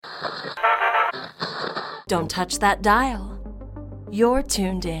Don't touch that dial. You're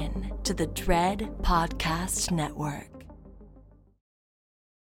tuned in to the Dread Podcast Network.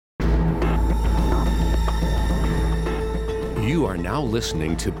 You are now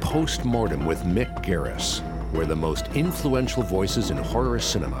listening to Postmortem with Mick Garris, where the most influential voices in horror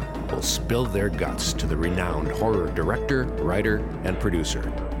cinema will spill their guts to the renowned horror director, writer, and producer.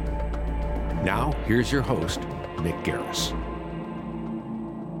 Now, here's your host, Mick Garris.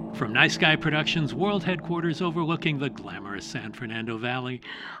 From Nice Guy Productions world headquarters overlooking the glamorous San Fernando Valley,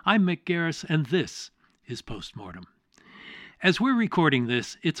 I'm Mick Garris, and this is Postmortem. As we're recording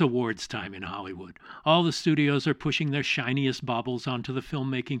this, it's awards time in Hollywood. All the studios are pushing their shiniest baubles onto the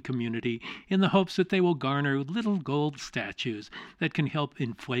filmmaking community in the hopes that they will garner little gold statues that can help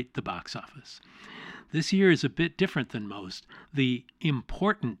inflate the box office. This year is a bit different than most. The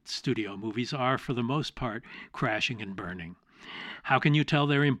important studio movies are, for the most part, crashing and burning. How can you tell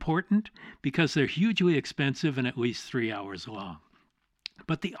they're important? Because they're hugely expensive and at least 3 hours long.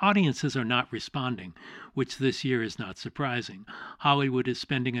 But the audiences are not responding, which this year is not surprising. Hollywood is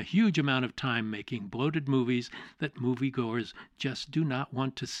spending a huge amount of time making bloated movies that moviegoers just do not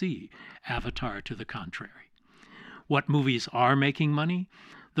want to see, Avatar to the contrary. What movies are making money?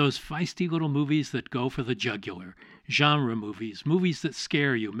 Those feisty little movies that go for the jugular, genre movies, movies that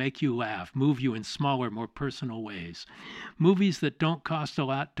scare you, make you laugh, move you in smaller, more personal ways, movies that don't cost a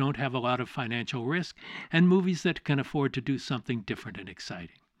lot, don't have a lot of financial risk, and movies that can afford to do something different and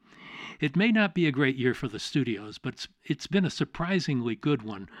exciting. It may not be a great year for the studios, but it's been a surprisingly good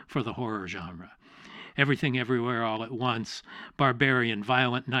one for the horror genre. Everything Everywhere All at Once, Barbarian,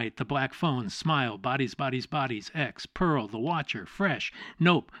 Violent Night, The Black Phone, Smile, Bodies, Bodies, Bodies, X, Pearl, The Watcher, Fresh,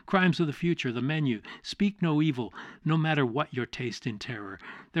 Nope, Crimes of the Future, The Menu, Speak No Evil. No matter what your taste in terror,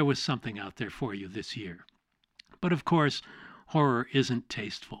 there was something out there for you this year. But of course, horror isn't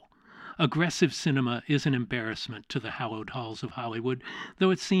tasteful. Aggressive cinema is an embarrassment to the hallowed halls of Hollywood,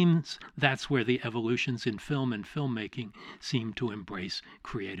 though it seems that's where the evolutions in film and filmmaking seem to embrace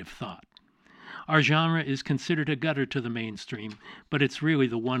creative thought. Our genre is considered a gutter to the mainstream, but it's really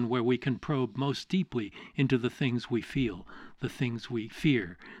the one where we can probe most deeply into the things we feel, the things we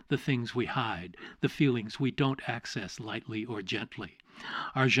fear, the things we hide, the feelings we don't access lightly or gently.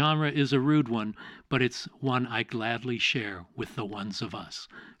 Our genre is a rude one, but it's one I gladly share with the ones of us.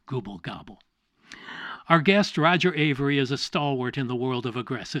 Gooble gobble. Our guest, Roger Avary, is a stalwart in the world of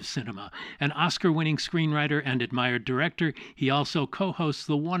aggressive cinema. An Oscar-winning screenwriter and admired director, he also co-hosts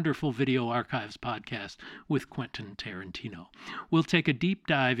the wonderful Video Archives podcast with Quentin Tarantino. We'll take a deep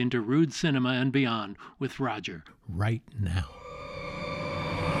dive into rude cinema and beyond with Roger right now.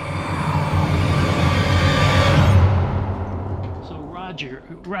 So,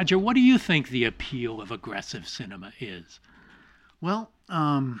 Roger, what do you think the appeal of aggressive cinema is? Well,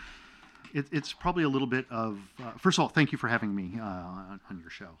 it's probably a little bit of. First of all, thank you for having me on your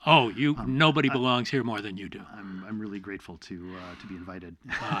show. Oh, nobody belongs here more than you do. I'm really grateful to be invited.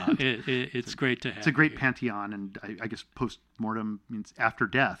 It's great to have. It's a great you. pantheon, and I guess post-mortem means after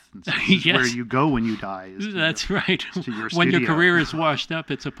death. And so Yes. where you go when you die. That's right. To your When your studio. career is washed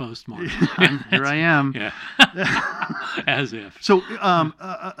up, it's a postmortem. Here I am. Yeah. As if. So,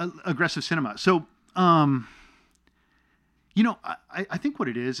 aggressive cinema. So, I think what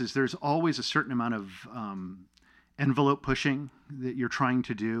it is there's always a certain amount of envelope pushing that you're trying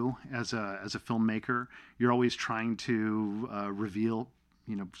to do as a filmmaker. You're always trying to reveal,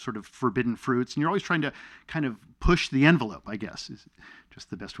 sort of forbidden fruits, and you're always trying to kind of push the envelope, I guess, is just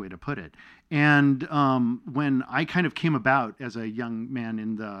the best way to put it. And when I kind of came about as a young man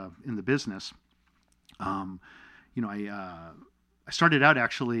in the business, I started out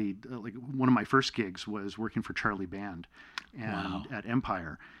actually, like one of my first gigs was working for Charlie Band and at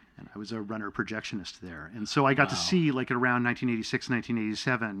Empire. And I was a runner projectionist there. And so I got to see, like, at around 1986,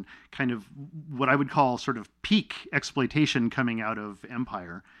 1987, kind of what I would call sort of peak exploitation coming out of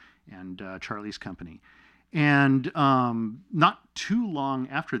Empire and Charlie's company. And not too long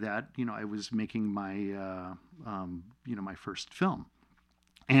after that, I was making my, my first film.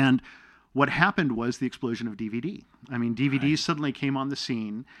 And what happened was the explosion of DVD. I mean, DVDs suddenly came on the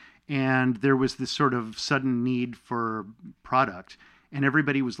scene, and there was this sort of sudden need for product, and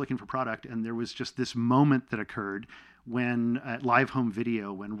everybody was looking for product. And there was just this moment that occurred when at Live Home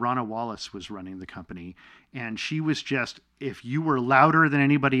Video, when Ronna Wallace was running the company, and she was just, if you were louder than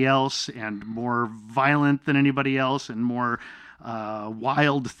anybody else and more violent than anybody else and more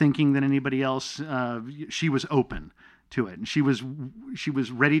wild thinking than anybody else, she was open to it, and she was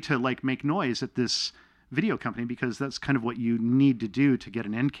ready to, like, make noise at this video company, because that's kind of what you need to do to get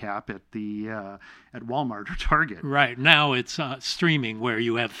an end cap at the at Walmart or Target. Right. Now it's streaming where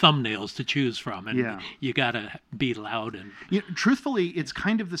you have thumbnails to choose from, and Yeah. you got to be loud. And Truthfully, it's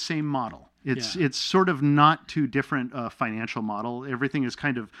kind of the same model. It's sort of not too different financial model. Everything is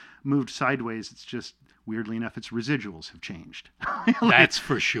kind of moved sideways. It's just, weirdly enough, its residuals have changed. that's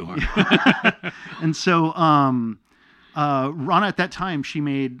for sure. And so Rana, at that time, she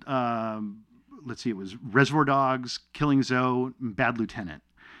made, let's see, it was Reservoir Dogs, Killing Zoe, and Bad Lieutenant.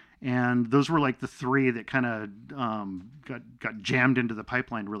 And those were like the three that kind of got jammed into the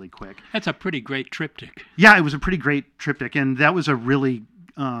pipeline really quick. That's a pretty great triptych. Yeah, it was a pretty great triptych. And that was a really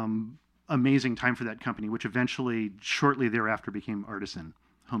amazing time for that company, which eventually, shortly thereafter, became Artisan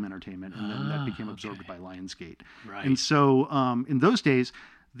Home Entertainment. And then that became absorbed by Lionsgate. Right. And so in those days,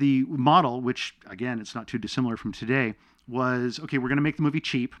 the model, which, again, it's not too dissimilar from today, was, okay, we're going to make the movie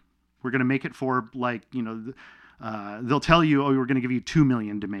cheap. We're going to make it for, like, they'll tell you, oh, we're going to give you $2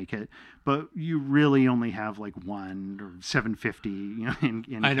 million to make it, but you really only have like $1 or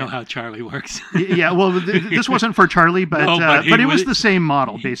 $750. I know how Charlie works. Yeah, well, this wasn't for Charlie, but No, but it was the same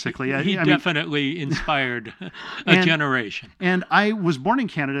model, basically. He I mean, definitely inspired a generation. And I was born in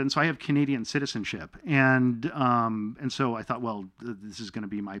Canada, and so I have Canadian citizenship. And so I thought, well, this is going to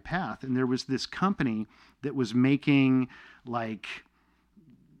be my path. And there was this company that was making, like,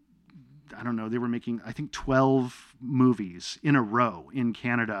 I don't know, they were making, I think, 12 movies in a row in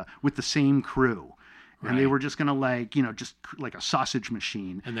Canada with the same crew. And they were just going to, just like a sausage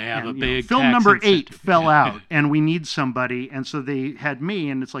machine. And they have a big film tax number 8 incentive. fell out, and we need somebody. And so they had me,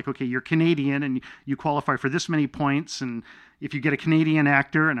 and it's like, okay, you're Canadian, and you qualify for this many points. And if you get a Canadian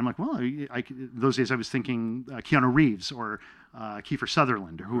actor, and I'm like, well, those days I was thinking Keanu Reeves or Kiefer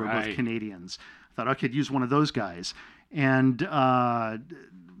Sutherland, who were both Canadians. I thought I could use one of those guys. And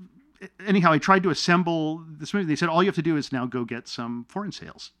anyhow, I tried to assemble this movie. They said, all you have to do is now go get some foreign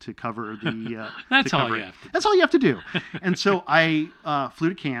sales to cover the... That's all you have to do. That's all you have to do. And so I flew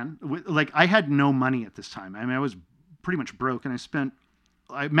to Cannes. I had no money at this time. I mean, I was pretty much broke, and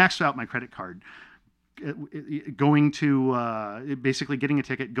I maxed out my credit card. Going to basically getting a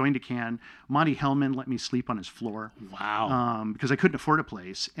ticket, going to Cannes. Monty Hellman let me sleep on his floor. Wow. Because I couldn't afford a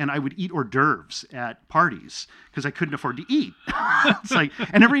place, and I would eat hors d'oeuvres at parties because I couldn't afford to eat. It's like,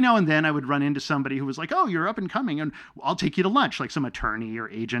 and every now and then I would run into somebody who was like, "Oh, you're up and coming, and I'll take you to lunch." Like some attorney or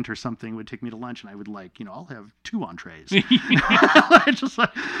agent or something would take me to lunch, and I would I'll have 2 entrees. Just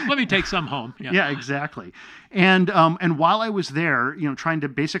like, let me take some home. Yeah, exactly. And while I was there, trying to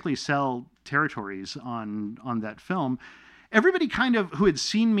basically sell territories on that film, everybody kind of who had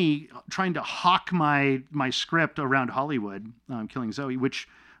seen me trying to hawk my script around Hollywood, Killing Zoe, which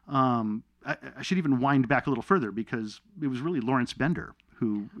I should even wind back a little further, because it was really Lawrence Bender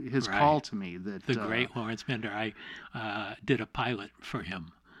who his call to me. The great Lawrence Bender. I did a pilot for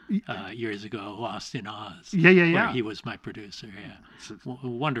him years ago, Lost in Oz. Yeah. Where he was my producer. Yeah, a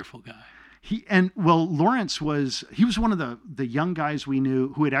wonderful guy. Lawrence was one of the young guys we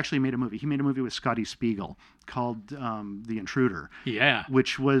knew who had actually made a movie. He made a movie with Scotty Spiegel called The Intruder. Yeah.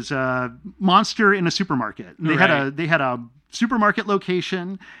 Which was a monster in a supermarket. And they had a supermarket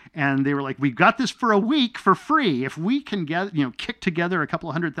location, and they were like, "We've got this for a week for free. If we can kick together a couple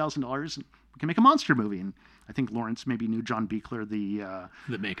of $100,000, we can make a monster movie." And I think Lawrence maybe knew John Buechler, the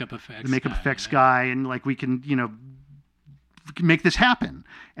makeup effects guy, and we can make this happen.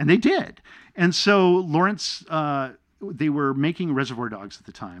 And they did. And so Lawrence, they were making Reservoir Dogs at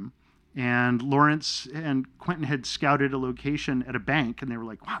the time, and Lawrence and Quentin had scouted a location at a bank, and they were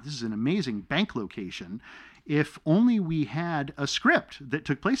like, "Wow, this is an amazing bank location. If only we had a script that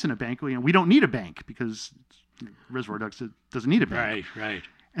took place in a bank. We don't need a bank, because Reservoir Dogs doesn't need a bank." Right.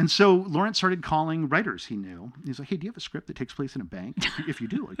 And so Lawrence started calling writers he knew. He's like, "Hey, do you have a script that takes place in a bank? If you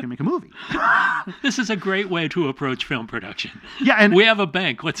do, I can make a movie." This is a great way to approach film production. Yeah, and we have a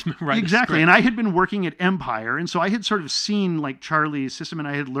bank. Let's write exactly. a script. And I had been working at Empire, and so I had sort of seen Charlie's system, and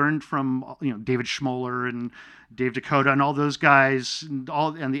I had learned from David Schmoller and Dave Dakota and all those guys, and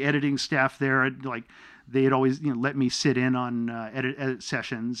the editing staff there. They had always let me sit in on edit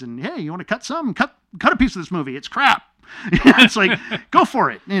sessions, and, "Hey, you want to cut some? Cut a piece of this movie. It's crap." It's like, go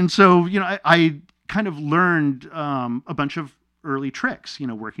for it. And so, I kind of learned a bunch of early tricks,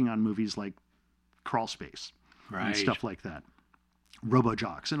 working on movies like Crawl Space and stuff like that.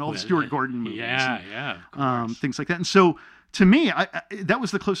 Robo-Jocks and all the Stuart Gordon movies. Yeah. Things like that. And so, to me, that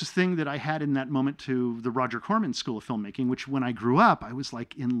was the closest thing that I had in that moment to the Roger Corman School of Filmmaking, which when I grew up, I was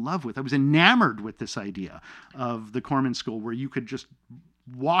in love with. I was enamored with this idea of the Corman School, where you could just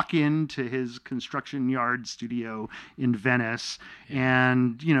walk into his construction yard studio in Venice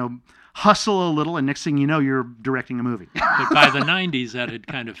and, hustle a little, and next thing you know, you're directing a movie. But by the 90s, that had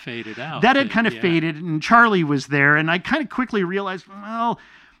kind of faded out. That had kind of faded, and Charlie was there, and I kind of quickly realized, well,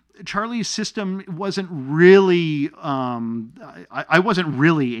 Charlie's system wasn't really, I wasn't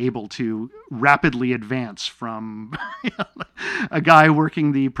really able to rapidly advance from a guy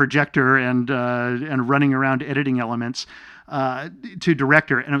working the projector and running around editing elements to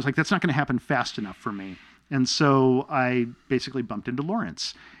director. And I was like, that's not going to happen fast enough for me. And so I basically bumped into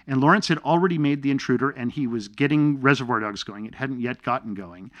Lawrence. And Lawrence had already made The Intruder, and he was getting Reservoir Dogs going. It hadn't yet gotten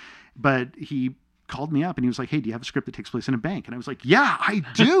going. But he called me up and he was like, hey, do you have a script that takes place in a bank? And I was like, yeah, I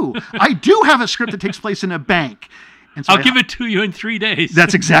do. I do have a script that takes place in a bank. And so I'll give it to you in 3 days.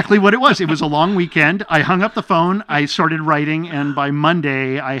 That's exactly what it was. It was a long weekend. I hung up the phone. I started writing. And by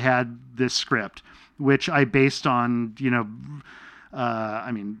Monday, I had this script, which I based on,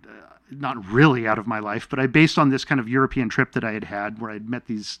 not really out of my life, but I based on this kind of European trip that I had had where I'd met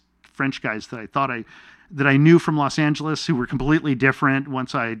these French guys that I thought that I knew from Los Angeles who were completely different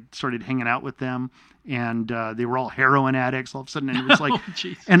once I started hanging out with them. And they were all heroin addicts all of a sudden. And it was like,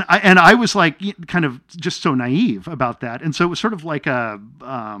 and I was like, kind of just so naive about that. And so it was sort of like so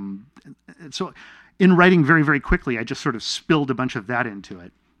in writing very, very quickly, I just sort of spilled a bunch of that into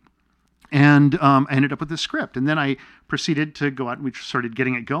it. And I ended up with this script. And then I proceeded to go out and we started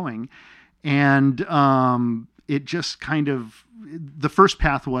getting it going. And it just kind of, the first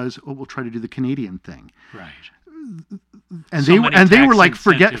path was, we'll try to do the Canadian thing. Right. And they were like,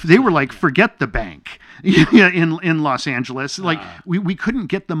 forget the bank in Los Angeles. Like we couldn't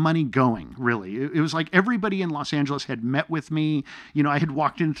get the money going, really. It was like everybody in Los Angeles had met with me. I had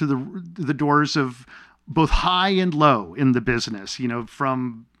walked into the doors of both high and low in the business,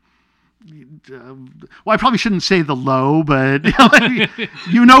 from, well, I probably shouldn't say the low, but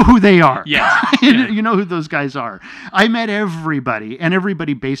you know who they are. Yeah. You know who those guys are. I met everybody, and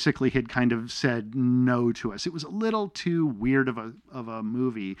everybody basically had kind of said no to us. It was a little too weird of a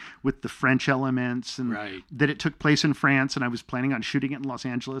movie with the French elements, and that it took place in France, and I was planning on shooting it in Los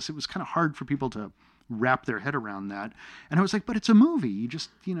Angeles. It was kind of hard for people to wrap their head around that. And I was like, but it's a movie. You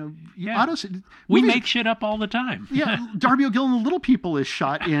just, we make shit up all the time. Yeah. Darby O'Gill and the Little People is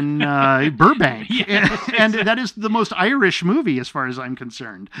shot in Burbank. And that is the most Irish movie as far as I'm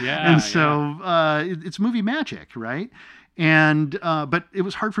concerned. Yeah. And so it's movie magic, right? And, but it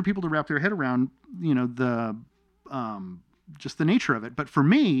was hard for people to wrap their head around, just the nature of it. But for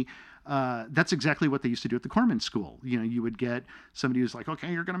me, that's exactly what they used to do at the Corman School. You would get somebody who's like,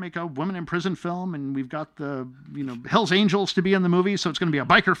 okay, you're going to make a women in prison film, and we've got the, Hell's Angels to be in the movie, so it's going to be a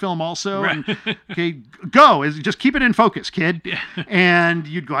biker film also. Right. And, okay, go. Just keep it in focus, kid. Yeah. And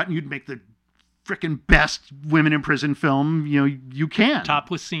you'd go out and you'd make the frickin' best women in prison film you can.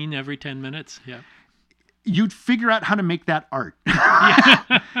 Topless scene every 10 minutes. Yeah. You'd figure out how to make that art.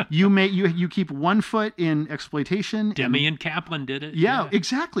 You keep 1 foot in exploitation. Demian Kaplan did it. Yeah,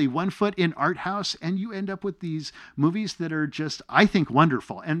 exactly. 1 foot in art house, and you end up with these movies that are just, I think,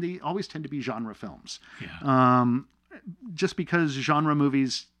 wonderful. And they always tend to be genre films. Yeah. Just because genre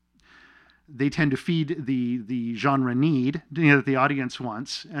movies, they tend to feed the genre need that the audience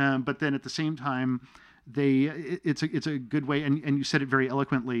wants. But then at the same time, it's a good way, and you said it very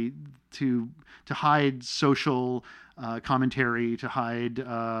eloquently, to hide social commentary, to hide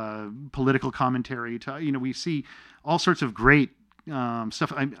political commentary. We see all sorts of great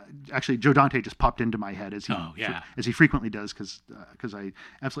stuff. Actually, Joe Dante just popped into my head as he frequently does, because I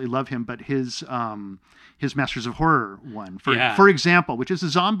absolutely love him. But his Masters of Horror one, for example, which is a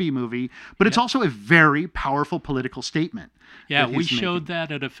zombie movie, but it's also a very powerful political statement. Yeah, we showed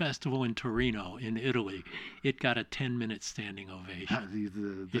that at a festival in Torino, in Italy. It got a 10-minute standing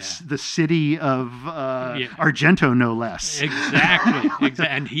ovation. The city of Argento, no less. Exactly.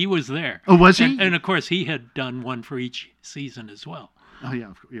 And he was there. Oh, was he? And of course, he had done one for each season as well. Oh,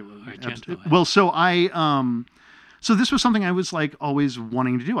 yeah. Argento. Well, so so this was something I was like always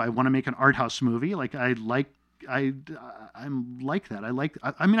wanting to do. I want to make an art house movie. Like I'm like that. I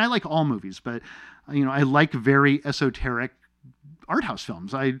like all movies, but I like very esoteric art house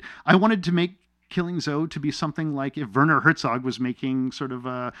films. I wanted to make Killing Zoe to be something like if Werner Herzog was making sort of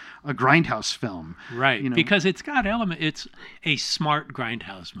a grindhouse film. Right. Because it's got it's a smart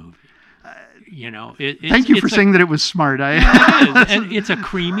grindhouse movie. Thank you for saying that it was smart. It is. And it's a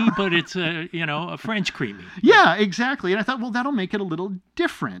creamy, but it's a French creamy. Yeah, exactly. And I thought, well, that'll make it a little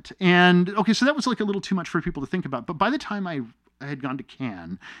different. And okay, so that was like a little too much for people to think about. But by the time I had gone to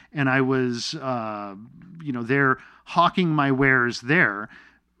Cannes and I was, there hawking my wares there,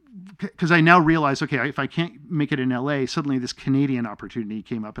 because I now realize, okay, if I can't make it in LA, suddenly this Canadian opportunity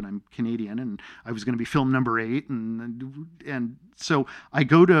came up, and I'm Canadian, and I was going to be film number 8, and so I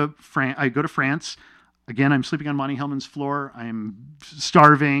go to France. Again, I'm sleeping on Monty Hellman's floor. I'm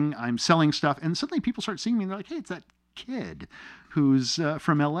starving. I'm selling stuff, and suddenly people start seeing me, and they're like, "Hey, it's that kid who's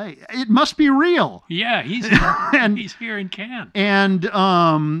from LA. It must be real." Yeah, he's he's here in Cannes.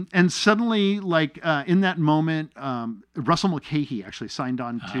 And suddenly, like in that moment, Russell Mulcahy actually signed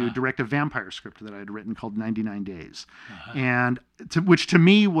on to direct a vampire script that I had written called 99 Days, and which to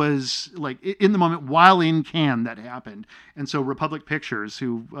me was like in the moment while in Cannes that happened. And so Republic Pictures,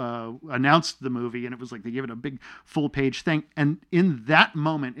 who announced the movie, and it was like they gave it a big full page thing. And in that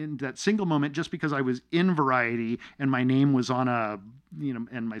moment, in that single moment, just because I was in Variety and my name was on a,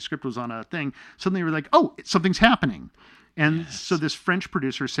 and my script was on a thing, suddenly we were like, oh, something's happening. And so this French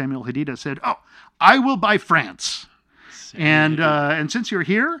producer, Samuel Hadida, said, oh, I will buy France. And since you're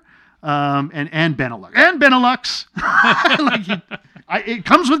here, and Benelux, it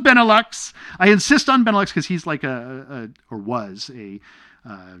comes with Benelux. I insist on Benelux because he's like was a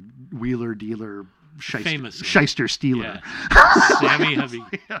wheeler dealer, shyster stealer. Yeah. Sammy Hubby.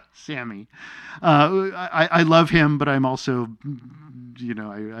 Yeah, Sammy. I love him, but I'm also,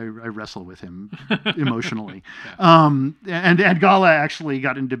 I wrestle with him emotionally. And Gala actually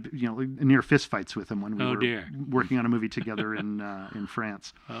got into near fistfights with him when we were working on a movie together in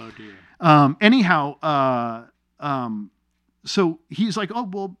France. Oh dear. Anyhow, so he's like, oh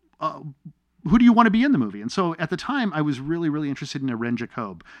well. Who do you want to be in the movie? And so at the time, I was really, really interested in Irene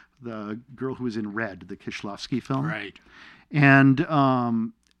Jacob, the girl who was in Red, the Kieślowski film. Right. And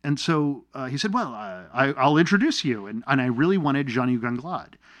so he said, well, I'll introduce you. And I really wanted Jean-Hugues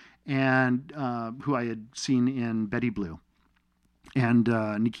Anglade, and who I had seen in Betty Blue and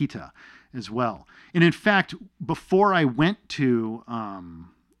Nikita as well. And in fact, before I went to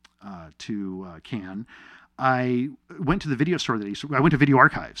Cannes, I went to the video store I went to Video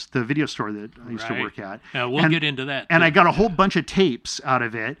Archives, the video store that I used to work at. We'll get into that. And I got a whole bunch of tapes out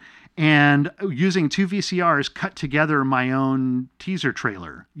of it, and using 2 VCRs cut together my own teaser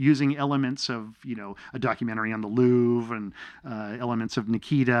trailer, using elements of, a documentary on the Louvre and elements of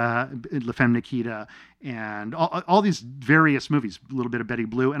Nikita, La Femme Nikita, and all these various movies, a little bit of Betty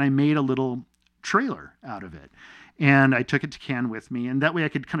Blue, and I made a little trailer out of it. And I took it to Cannes with me, and that way I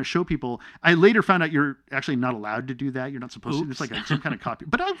could kind of show people. I later found out you're actually not allowed to do that. You're not supposed to. It's like some kind of copy.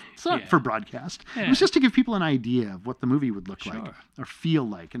 But it's not for broadcast. Yeah. It was just to give people an idea of what the movie would look like or feel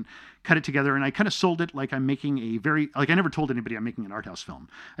like, and cut it together. And I kind of sold it like I'm making I never told anybody I'm making an art house film.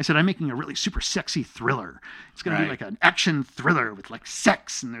 I said I'm making a really super sexy thriller. It's going to be like an action thriller with like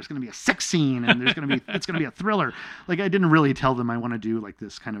sex, and there's going to be a sex scene, and it's going to be a thriller. Like I didn't really tell them I want to do like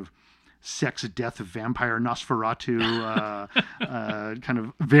this kind of sex, death, vampire, Nosferatu, kind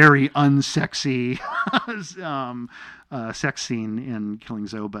of very unsexy sex scene in Killing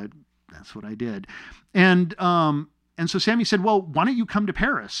Zoe, but that's what I did. And so Sammy said, well, why don't you come to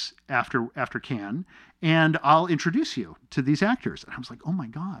Paris after Cannes, and I'll introduce you to these actors. And I was like, oh my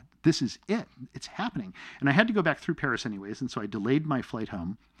God, this is it. It's happening. And I had to go back through Paris anyways, and so I delayed my flight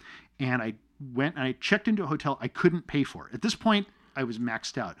home, and I went and I checked into a hotel I couldn't pay for. At this point, I was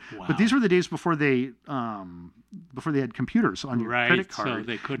maxed out. Wow. But these were the days before they had computers on your credit card.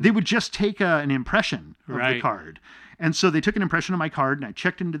 So they would just take an impression of the card. And so they took an impression of my card, and I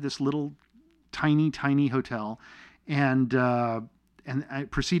checked into this little tiny, tiny hotel, and I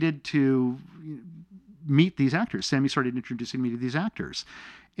proceeded to meet these actors. Sammy started introducing me to these actors.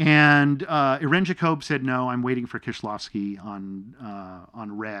 And Irene Jacob said, no, I'm waiting for Kieślowski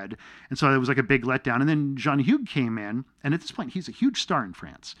on Red. And so it was like a big letdown. And then Jean-Hugues came in, and at this point, he's a huge star in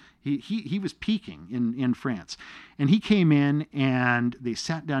France. He was peaking in France. And he came in, and they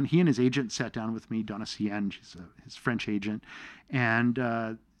sat down. He and his agent sat down with me, Donna Sienne, she's his French agent. And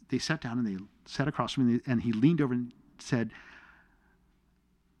they sat down, and they sat across from me, and he leaned over and said,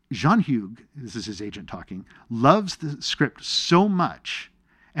 Jean-Hugues, this is his agent talking, loves the script so much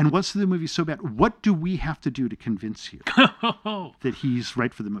and wants the movie so bad. What do we have to do to convince you that he's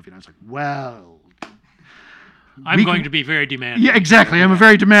right for the movie? And I was like, well, I'm going to be very demanding. Yeah, exactly. I'm a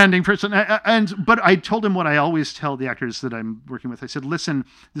very demanding person. But I told him what I always tell the actors that I'm working with. I said, listen,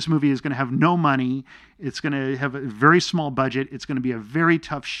 this movie is going to have no money. It's going to have a very small budget. It's going to be a very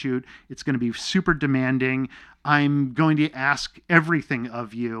tough shoot. It's going to be super demanding. I'm going to ask everything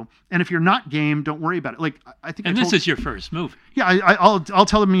of you. And if you're not game, don't worry about it. Like, I think. And this is your first movie. Yeah, I'll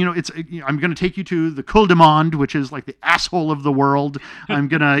tell them, I'm going to take you to the Cul de Monde, which is like the asshole of the world. I'm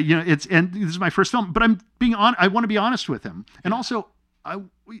going to, and this is my first film, but I'm being on. I want to be honest with him. And also,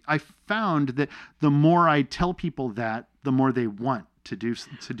 I found that the more I tell people that, the more they want to do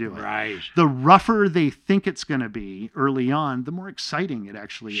it. Right. The rougher they think it's going to be early on, the more exciting it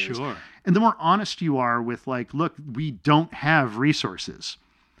actually is. Sure. And the more honest you are with like, look, we don't have resources.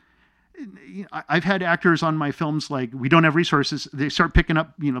 I've had actors on my films like, we don't have resources. They start picking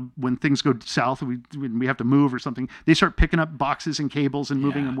up, when things go south, when we have to move or something, they start picking up boxes and cables and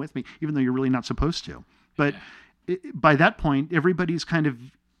moving them with me, even though you're really not supposed to. But by that point, everybody's kind of,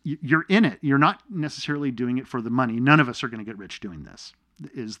 you're in it. You're not necessarily doing it for the money. None of us are going to get rich doing this,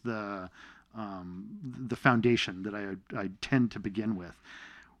 is the foundation that I tend to begin with,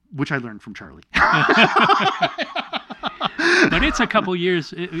 which I learned from Charlie. But it's a couple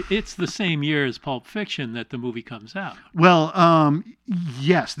years. It's the same year as Pulp Fiction that the movie comes out. Well,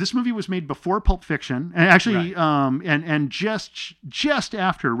 yes, this movie was made before Pulp Fiction, and actually, right. and just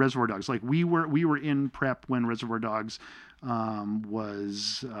after Reservoir Dogs. Like we were in prep when Reservoir Dogs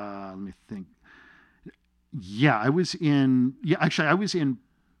was. Let me think. Yeah, I was in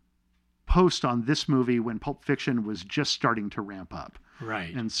post on this movie when Pulp Fiction was just starting to ramp up.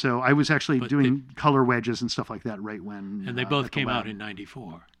 Right. And so I was actually doing color wedges and stuff like that right when. And they both came out in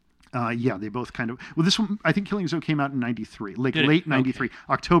 94. Yeah, they both kind of. Well, this one, I think Killing Zoe came out in 93, like Did it? late 93, Okay.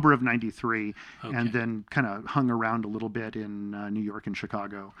 October of 93, Okay. and then kind of hung around a little bit in New York and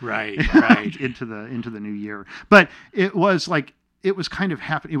Chicago. Right. into the new year. But it was like, it was kind of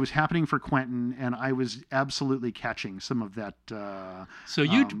happening. It was happening for Quentin, and I was absolutely catching some of that. So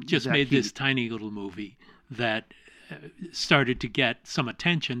you just that made heat. this tiny little movie that started to get some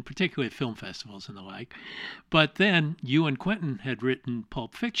attention, particularly at film festivals and the like. But then you and Quentin had written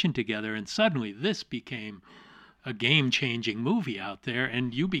Pulp Fiction together, and suddenly this became a game-changing movie out there,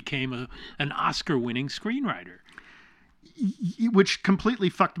 and you became an Oscar-winning screenwriter. Which completely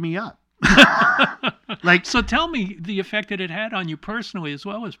fucked me up. Like, So tell me the effect that it had on you personally as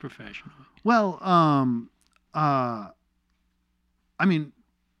well as professionally. well, I mean,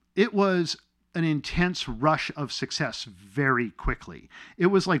 it was an intense rush of success very quickly. It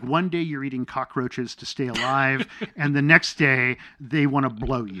was like one day you're eating cockroaches to stay alive, and the next day they want to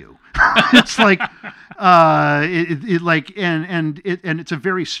blow you. It's like, it's a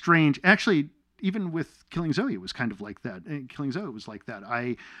very strange. Actually, even with Killing Zoe, it was kind of like that. Killing Zoe was like that.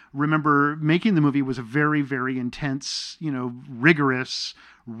 I remember making the movie. It was a very, very intense, rigorous,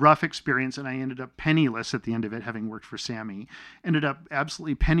 rough experience, and I ended up penniless at the end of it, having worked for Sammy. Ended up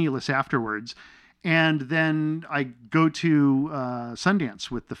absolutely penniless afterwards. And then I go to Sundance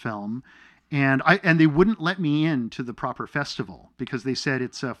with the film, and they wouldn't let me in to the proper festival because they said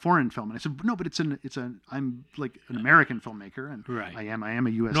it's a foreign film. And I said, no, but I'm like an American filmmaker, and Right. I am a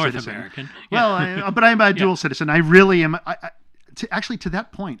U.S. North citizen. American. Well, but I'm a dual citizen. I really am. Actually, to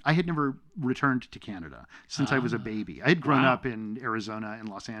that point, I had never returned to Canada since I was a baby. I had grown up in Arizona and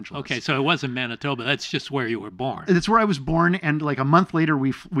Los Angeles. Okay, so it wasn't Manitoba. That's just where you were born. That's where I was born, and like a month later,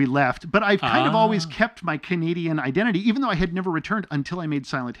 we left. But I've kind of always kept my Canadian identity, even though I had never returned until I made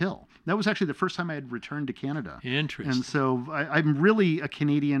Silent Hill. That was actually the first time I had returned to Canada. Interesting. And so I'm really a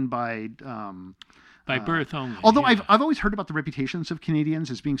Canadian by birth only. Although yeah. I've always heard about the reputations of Canadians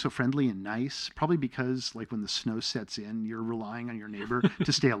as being so friendly and nice, probably because like when the snow sets in, you're relying on your neighbor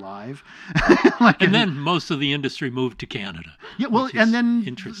to stay alive. And then most of the industry moved to Canada. Yeah, well,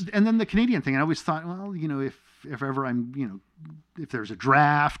 Interesting. and then the Canadian thing. I always thought, well, if ever I'm, if there's a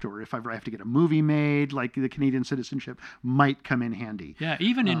draft or if ever I have to get a movie made, like the Canadian citizenship might come in handy. Yeah,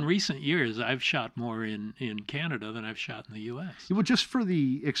 even in recent years, I've shot more in Canada than I've shot in the U.S. Well, just for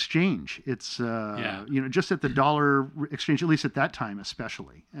the exchange, it's just at the dollar exchange, at least at that time,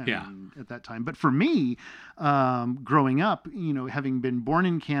 especially. At that time. But for me, growing up, having been born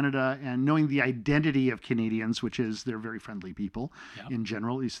in Canada and knowing the identity of Canadians, which is they're very friendly people in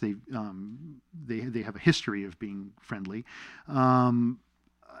general. At least they have a history of being friendly.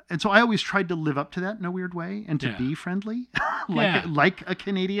 And so I always tried to live up to that in a weird way and to be friendly, like a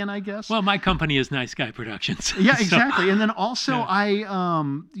Canadian, I guess. Well, my company is Nice Guy Productions. Yeah, exactly. And then also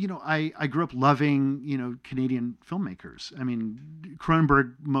I grew up loving, Canadian filmmakers. I mean,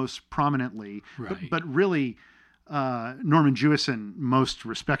 Cronenberg most prominently, right. but really Norman Jewison most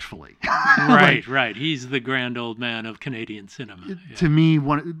respectfully. Right. He's the grand old man of Canadian cinema. To me,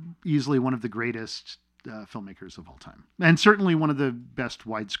 easily one of the greatest filmmakers of all time, and certainly one of the best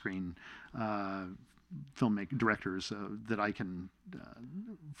widescreen directors that I can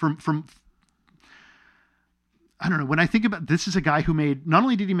from. I don't know. When I think about this, is a guy who not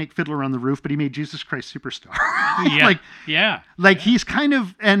only did he make Fiddler on the Roof, but he made Jesus Christ Superstar. He's kind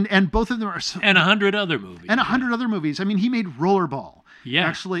of and both of them are and 100 other movies. And 100 other movies. I mean, he made Rollerball. Yeah,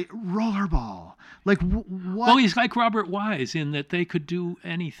 actually, Rollerball. Like what? Well, he's like Robert Wise in that they could do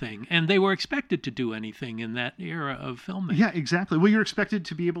anything, and they were expected to do anything in that era of filmmaking. Yeah, exactly. Well, you're expected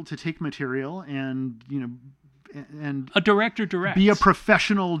to be able to take material and, and A director directs. be a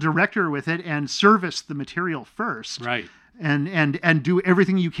professional director with it and service the material first. Right. And do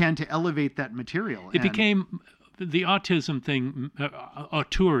everything you can to elevate that material. It became the autism thing,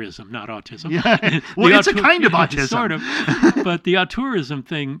 auteurism, not autism. Yeah. Well, it's a kind of autism. Sort of. But the auteurism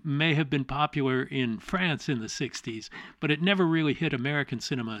thing may have been popular in France in the 60s, but it never really hit American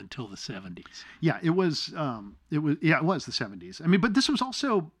cinema until the 70s. Yeah, it was the 70s. I mean, but this was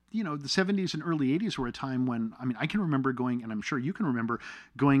also, the 70s and early 80s were a time when, I mean, I can remember going, and I'm sure you can remember,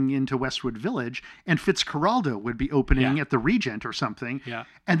 going into Westwood Village, and Fitzcarraldo would be opening at the Regent or something. Yeah.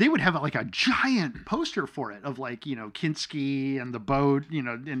 And they would have like a giant poster for it of like, Kinski and the boat,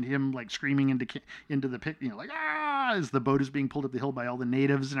 and him like screaming into the pit, like, as the boat is being pulled up the hill by all the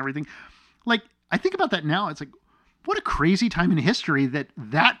natives and everything. Like, I think about that now. It's like, what a crazy time in history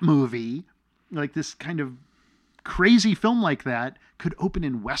that movie, like this kind of crazy film like that, could open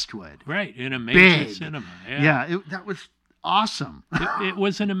in Westwood. Right, in a major Big. cinema. Yeah, that was awesome. It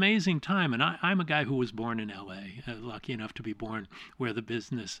was an amazing time, and I'm a guy who was born in L.A., lucky enough to be born where the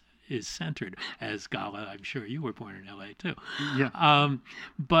business is centered. As Gala, I'm sure you were born in L.A. too. Yeah.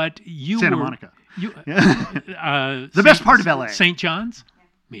 But you Santa were... Monica. The best part of L.A. St. John's?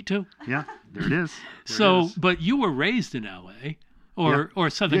 Me too. Yeah, there it is. But you were raised in L.A. or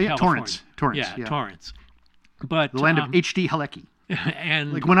Southern California. Torrance. Yeah, Torrance. But the land of H.D. Halecki.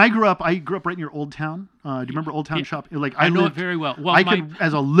 And like when I grew up right near Old Town. Do you remember Old Town Shop? Like I know it very well. Well, I could,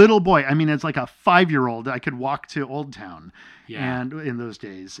 as a little boy, I mean, as like a 5-year-old, I could walk to Old Town. Yeah. And in those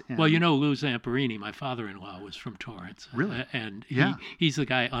days. And, well, Lou Zamperini, my father-in-law, was from Torrance. Really? And Yeah. he's the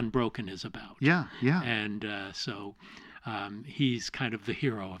guy Unbroken is about. Yeah. And so he's kind of the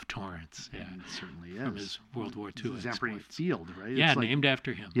hero of Torrance. Yeah, it certainly is. From his World War II Zamperini exploits. Field, right? Yeah, It's like, named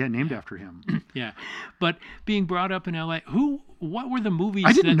after him. Yeah, named after him. Yeah, but being brought up in L.A., what were the movies?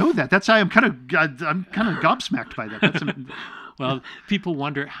 I didn't know that. That's why I'm kind of gobsmacked by that. That's well, people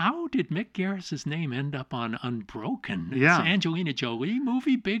wonder, how did Mick Garris's name end up on Unbroken? It's Yeah. Angelina Jolie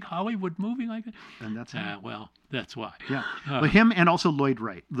movie, big Hollywood movie like that. And that's him. Well, that's why. Yeah, well, him and also Lloyd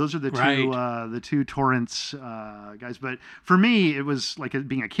Wright. Those are the Right. two Torrance guys. But for me, it was like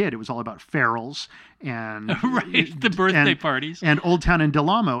being a kid. It was all about ferals and Right, the birthday parties. and Old Town and Del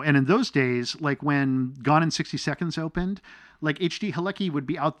Amo. And in those days, like when Gone in 60 Seconds opened, like H.D. Halecki would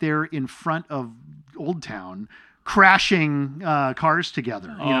be out there in front of Old Town, crashing cars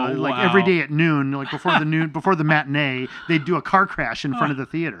together. Like wow. every day at noon, like before the matinee, they'd do a car crash in front of the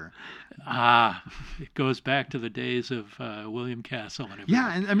theater. It goes back to the days of William Castle and everything.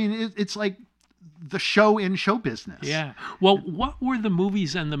 Yeah, and I mean, it's like the show in show business. Yeah. Well, what were the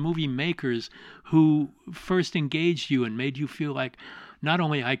movies and the movie makers who first engaged you and made you feel like, not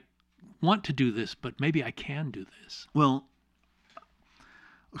only I want to do this, but maybe I can do this? Well,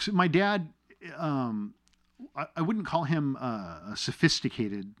 so my dad, I wouldn't call him a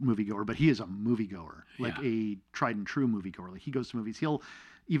sophisticated moviegoer, but he is a moviegoer, like a tried and true moviegoer. Like he goes to movies. He'll,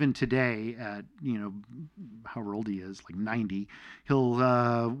 even today at, however old he is, like 90,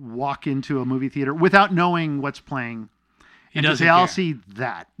 he'll walk into a movie theater without knowing what's playing. And to say, I'll see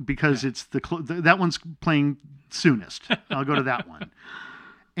that because it's that one's playing soonest. I'll go to that one.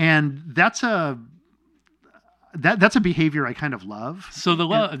 And that's a behavior I kind of love. So the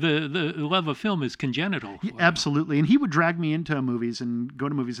love of film is congenital. Yeah, absolutely. And he would drag me into movies and go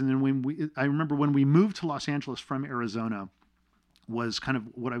to movies. And then I remember when we moved to Los Angeles from Arizona, was kind of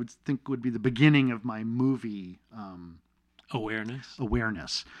what I would think would be the beginning of my movie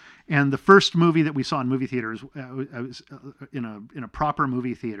awareness. And the first movie that we saw in movie theaters, I was in a proper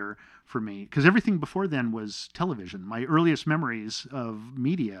movie theater for me, because everything before then was television. My earliest memories of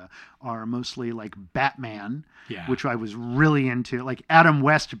media are mostly like Batman, which I was really into, like Adam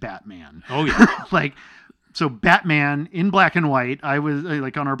West Batman. Oh yeah, like. So Batman in black and white, I was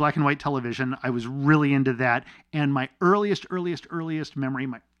like on our black and white television, I was really into that. And my earliest memory,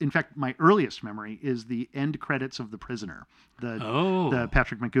 my earliest memory is the end credits of The Prisoner, the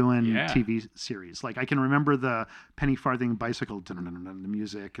Patrick McGowan TV series. Like I can remember the penny farthing bicycle, the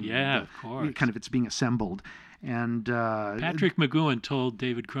music, and of course, kind of it's being assembled. And Patrick McGowan told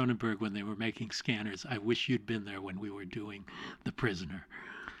David Cronenberg when they were making Scanners, "I wish you'd been there when we were doing The Prisoner."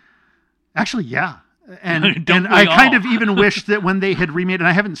 Actually, yeah. And Don't I we kind all? of even wished that when they had remade, and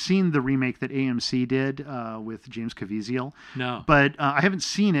I haven't seen the remake that AMC did with James Caviezel. No. But I haven't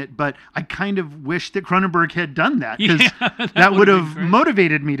seen it, but I kind of wish that Cronenberg had done that, because Yeah, that would would've have been great.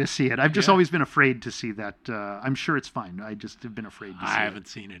 motivated me to see it. I've just Yeah. always been afraid to see that. I'm sure it's fine. I just have been afraid to see I it. haven't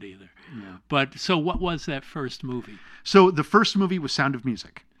seen it either. But so what was that first movie? So the first movie was Sound of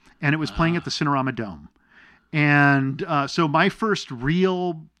Music, and it was playing at the Cinerama Dome. And so my first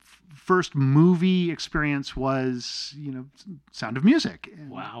movie experience was, Sound of Music. And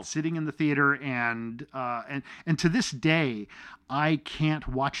Wow. Sitting in the theater, and to this day, I can't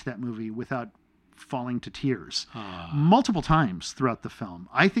watch that movie without falling to tears multiple times throughout the film.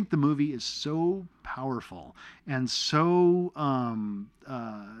 I think the movie is so powerful and so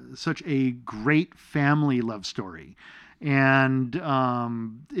such a great family love story. And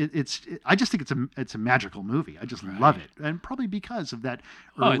I just think it's a magical movie. I just love it, and probably because of that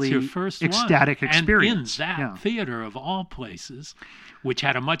early it's your first ecstatic one. experience. And in that theater of all places, which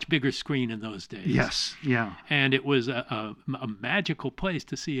had a much bigger screen in those days. Yes, yeah. And it was a magical place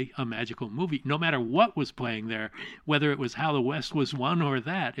to see a magical movie. No matter what was playing there, whether it was How the West Was Won or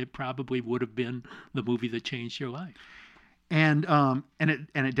that, it probably would have been the movie that changed your life. And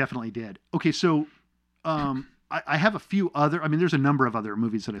it definitely did. Okay, so I have a few other. I mean, there's a number of other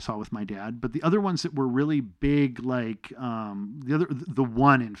movies that I saw with my dad, but the other ones that were really big, like the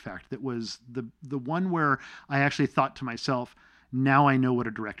one, in fact, that was the one where I actually thought to myself, now I know what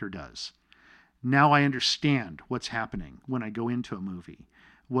a director does. Now I understand what's happening when I go into a movie.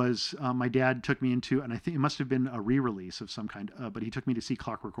 Was my dad took me into, and I think it must have been a re-release of some kind, but he took me to see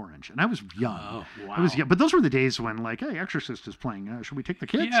Clockwork Orange, and I was young. Oh, wow. I was young, but those were the days when, like, hey, Exorcist is playing. Should we take the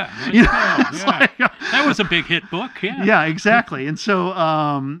kids? Yeah, You know, let's go, it's yeah. like, That was a big hit book. Yeah. yeah, exactly. And so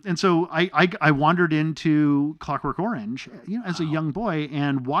I wandered into Clockwork Orange, as a young boy,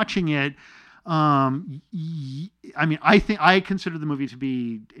 and watching it. I mean, I consider the movie to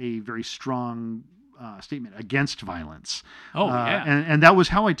be a very strong statement against violence. Oh, yeah. And that was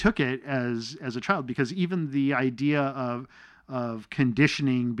how I took it as a child, because even the idea of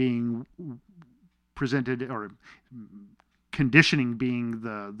conditioning being presented, or conditioning being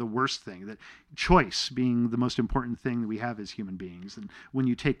the worst thing, that choice being the most important thing that we have as human beings, and when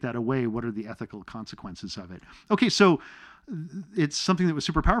you take that away, what are the ethical consequences of it? Okay, so it's something that was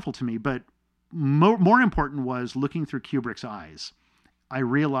super powerful to me, but more important was looking through Kubrick's eyes. I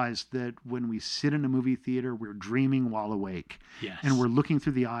realized that when we sit in a movie theater, we're dreaming while awake. Yes. And we're looking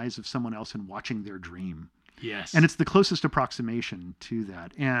through the eyes of someone else and watching their dream. Yes. And it's the closest approximation to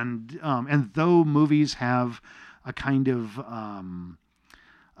that. And though movies have a kind of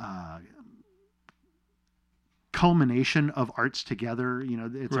culmination of arts together,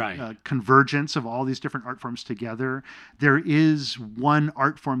 it's Right. a convergence of all these different art forms together, there is one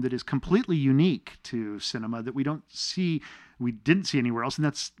art form that is completely unique to cinema that we didn't see anywhere else, and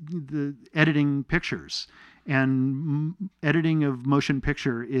that's the editing pictures. And editing of motion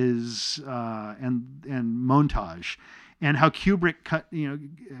picture is and montage, and how Kubrick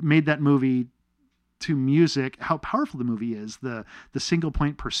made that movie to music, how powerful the movie is, the single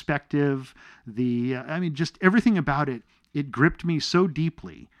point perspective, just everything about it gripped me so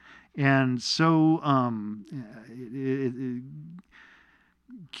deeply. And so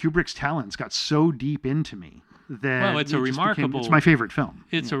Kubrick's talents got so deep into me that Well, it's a remarkable. It's my favorite film.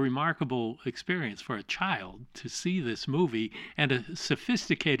 It's a remarkable experience for a child to see this movie, and a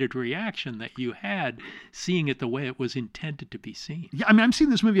sophisticated reaction that you had seeing it the way it was intended to be seen. Yeah, I mean, I'm seeing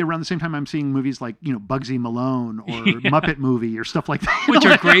this movie around the same time I'm seeing movies like, Bugsy Malone or Muppet Movie or stuff like that. Which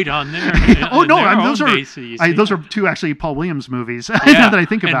are great on their Oh no, their those own are basis, those are two actually Paul Williams movies. Now Yeah, that I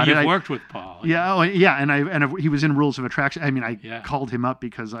think about and it, you've worked with Paul. yeah, and he was in Rules of Attraction. I mean, I Yeah. called him up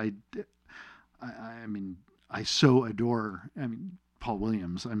because I mean, I so adore. I mean, Paul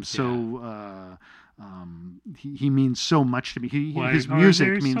Williams. I'm so. He means so much to me. His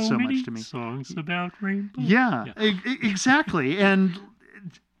music means so much to me. Songs about rainbow. Yeah, exactly. And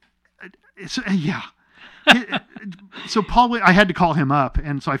so Paul, I had to call him up,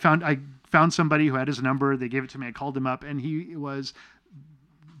 and so I found somebody who had his number. They gave it to me. I called him up, and he was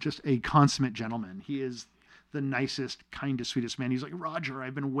just a consummate gentleman. He is the nicest, kindest, sweetest man. He's like, Roger,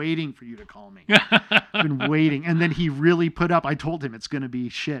 I've been waiting for you to call me. I've been waiting. And then he really put up. I told him it's going to be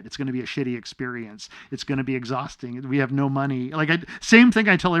shit. It's going to be a shitty experience. It's going to be exhausting. We have no money. Same thing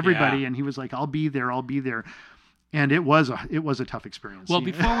I tell everybody. Yeah. And he was like, I'll be there. And it was a tough experience. Well,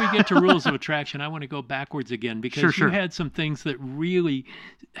 before we get to Rules of Attraction, I want to go backwards again, because Sure. you had some things that really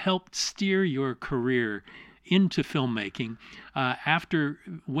helped steer your career into filmmaking after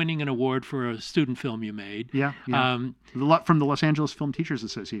winning an award for a student film you made. Yeah. From the Los Angeles Film Teachers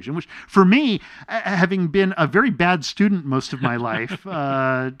Association, which for me, having been a very bad student most of my life,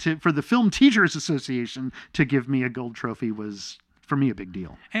 for the Film Teachers Association to give me a gold trophy was, for me, a big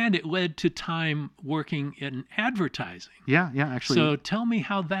deal. And it led to time working in advertising. Yeah, actually. So tell me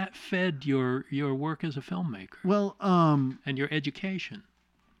how that fed your work as a filmmaker. Well, and your education.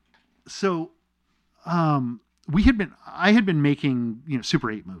 So, I had been making,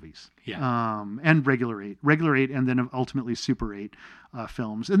 Super 8 movies. Yeah. And regular 8, and then ultimately Super 8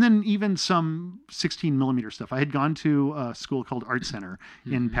 films, and then even some 16 millimeter stuff. I had gone to a school called Art Center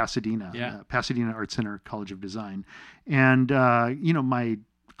in Pasadena, Pasadena Art Center College of Design, and my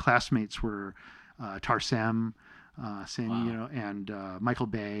classmates were Tarsem, and Michael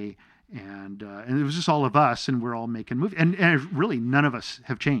Bay. And it was just all of us, and we're all making movies. And really, none of us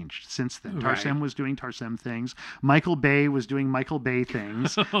have changed since then. Right. Tarsem was doing Tarsem things. Michael Bay was doing Michael Bay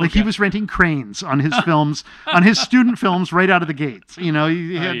things. He was renting cranes on his films, on his student films right out of the gates. He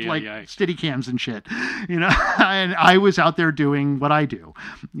had steady cams and shit. And I was out there doing what I do,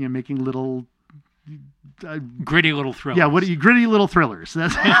 making little... gritty little thrillers. Yeah, gritty little thrillers.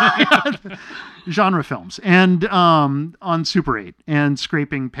 That's genre films, and on Super 8, and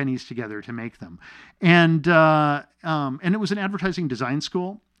scraping pennies together to make them, and it was an advertising design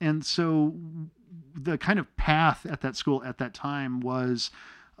school, and so the kind of path at that school at that time was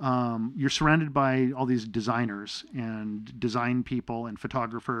you're surrounded by all these designers and design people and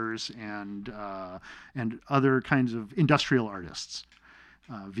photographers and other kinds of industrial artists.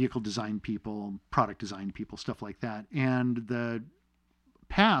 Vehicle design people, product design people, stuff like that. And the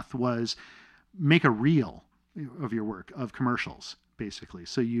path was make a reel of your work, of commercials, basically.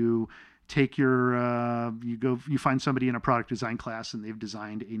 So you take you find somebody in a product design class, and they've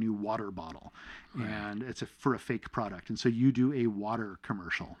designed a new water bottle, and it's for a fake product. And so you do a water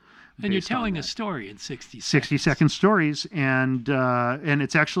commercial. And you're telling a story in 60 seconds. 60-second stories, and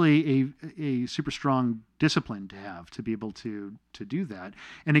it's actually a super strong discipline to have, to be able to do that.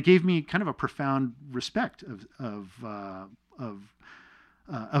 And it gave me kind of a profound respect of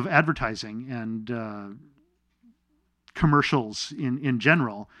advertising and commercials in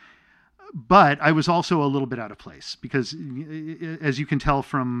general. But I was also a little bit out of place because, as you can tell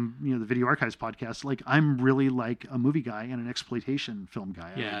from the Video Archives podcast, like I'm really like a movie guy and an exploitation film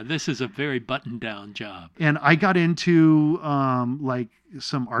guy. Yeah, this is a very buttoned down job. And I got into like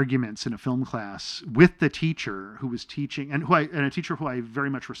some arguments in a film class with the teacher who was teaching, and a teacher who I very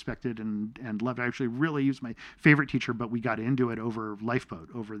much respected and loved. I actually really used my favorite teacher, but we got into it over Lifeboat,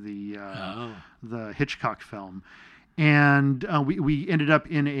 over the Hitchcock film. And we ended up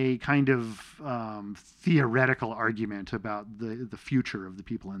in a kind of theoretical argument about the future of the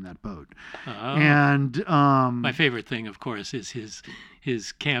people in that boat. And my favorite thing, of course, is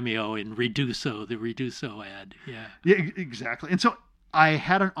his cameo in Reduso, the Reduso ad. Yeah, exactly. And so I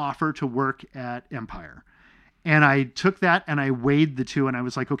had an offer to work at Empire. And I took that and I weighed the two, and I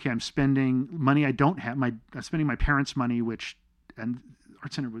was like, okay, I'm spending money I don't have. I'm spending my parents' money, and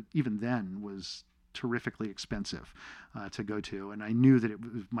Art Center even then was terrifically expensive to go to, and I knew that it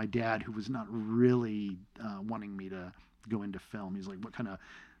was my dad who was not really wanting me to go into film. He's like, "What kind of?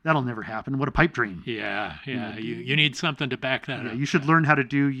 That'll never happen. What a pipe dream." Yeah. You need something to back that up. You should learn how to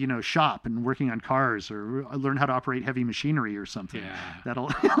do shop and working on cars, or learn how to operate heavy machinery or something. Yeah. That'll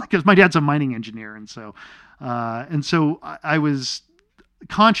because my dad's a mining engineer, and so I was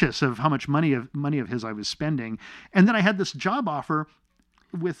conscious of how much money of his I was spending, and then I had this job offer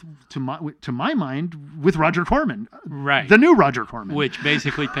to my mind, with Roger Corman, right? The new Roger Corman, which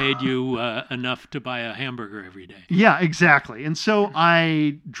basically paid you enough to buy a hamburger every day. Yeah, exactly. And so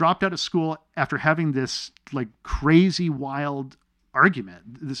I dropped out of school after having this like crazy, wild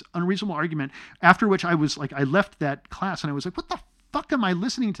argument, this unreasonable argument. After which I was like, I left that class and I was like, what the fuck am I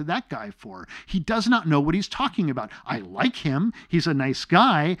listening to that guy for? He does not know what he's talking about. I like him. He's a nice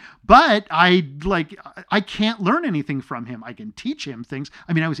guy, but I can't learn anything from him. I can teach him things.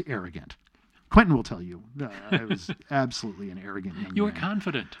 I mean, I was arrogant. Quentin will tell you, I was absolutely an arrogant young man. You were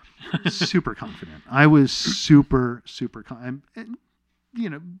confident. Super confident. I was super confident.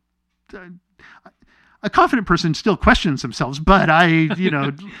 A confident person still questions themselves, but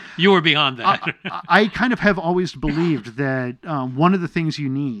you were beyond that. I kind of have always believed that one of the things you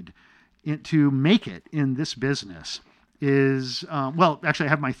need to make it in this business is, actually I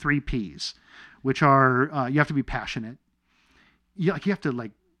have my 3 Ps, which are, you have to be passionate. You have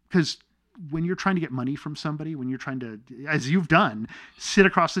to because when you're trying to get money from somebody, when you're trying to, as you've done, sit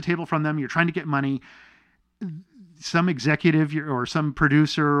across the table from them, you're trying to get money, some executive or some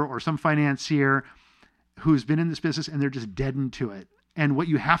producer or some financier who's been in this business and they're just deadened to it. And what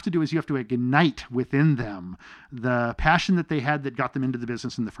you have to do is you have to ignite within them the passion that they had that got them into the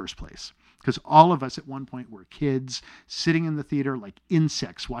business in the first place. Because all of us at one point were kids sitting in the theater like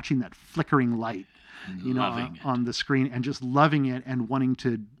insects, watching that flickering light, on the screen, and just loving it and wanting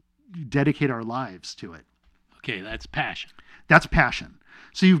to dedicate our lives to it. Okay, that's passion. That's passion.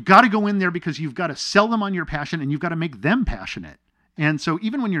 So you've got to go in there because you've got to sell them on your passion and you've got to make them passionate. And so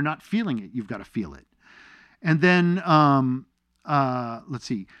even when you're not feeling it, you've got to feel it. And then, let's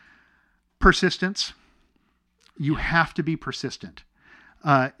see, persistence. You have to be persistent.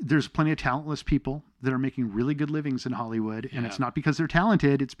 There's plenty of talentless people that are making really good livings in Hollywood, and it's not because they're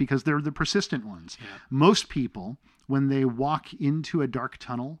talented, it's because they're the persistent ones. Yeah. Most people, when they walk into a dark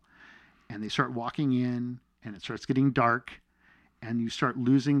tunnel and they start walking in and it starts getting dark and you start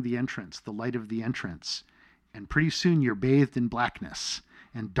losing the entrance, the light of the entrance, and pretty soon you're bathed in blackness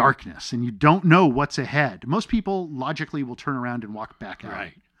and darkness and you don't know what's ahead. Most people logically will turn around and walk back out.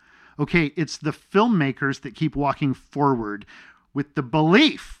 Right. Okay, it's the filmmakers that keep walking forward with the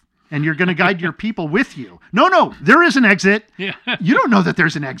belief, and you're going to guide your people with you. No, there is an exit. Yeah. You don't know that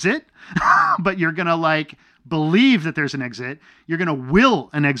there's an exit, but you're going to believe that there's an exit. You're going to will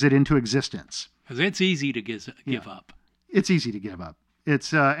an exit into existence. Because it's easy to give up. It's easy to give up.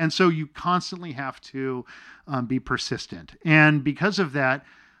 It's and so you constantly have to be persistent. And because of that,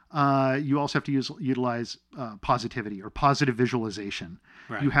 you also have to utilize positivity or positive visualization.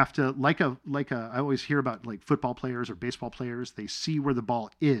 Right. You have to, I always hear about like football players or baseball players, they see where the ball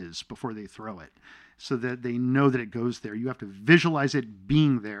is before they throw it so that they know that it goes there. You have to visualize it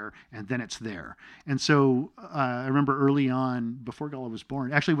being there and then it's there. And so I remember early on, before Gala was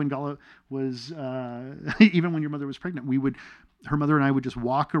born, actually when Gala was, even when your mother was pregnant, her mother and I would just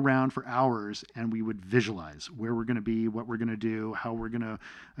walk around for hours and we would visualize where we're going to be, what we're going to do, how we're going to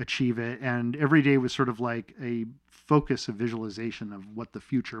achieve it. And every day was sort of like a focus of visualization of what the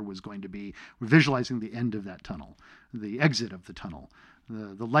future was going to be. We're visualizing the end of that tunnel, the exit of the tunnel,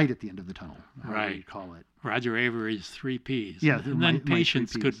 the light at the end of the tunnel, however you call it. Roger Avery's 3 Ps. Yeah. And then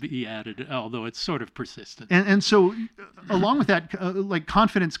patience could be added, although it's sort of persistent. And so along with that,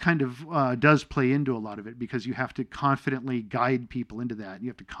 confidence kind of does play into a lot of it because you have to confidently guide people into that. You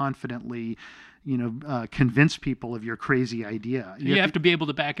have to confidently, convince people of your crazy idea. You have to be able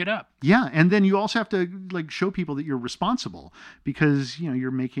to back it up. Yeah. And then you also have to show people that you're responsible because,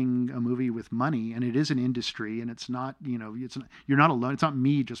 you're making a movie with money and it is an industry and it's not, you're not alone. It's not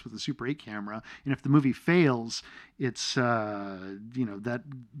me just with a Super 8 camera. And if the movie fails, it's, that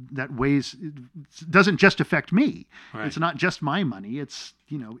weighs, it doesn't just affect me. Right. It's not just my money. It's,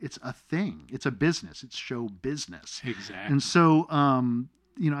 it's a thing. It's a business. It's show business. Exactly. And so,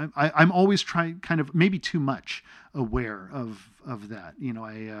 I'm always trying, kind of maybe too much aware of that.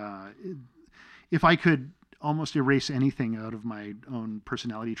 If I could almost erase anything out of my own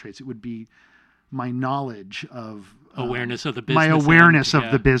personality traits, it would be my knowledge of awareness of the business. My awareness of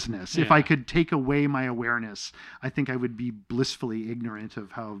the business. Yeah. If I could take away my awareness, I think I would be blissfully ignorant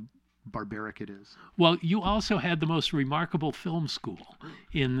of how barbaric it is. Well, you also had the most remarkable film school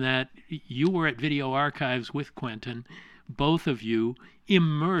in that you were at Video Archives with Quentin, both of you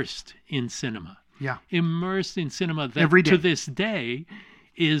immersed in cinema. Yeah. Immersed in cinema that every day. To this day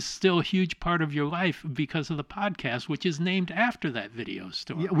is still a huge part of your life because of the podcast, which is named after that video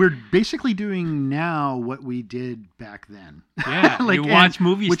store. Yeah, we're basically doing now what we did back then. Yeah, you watch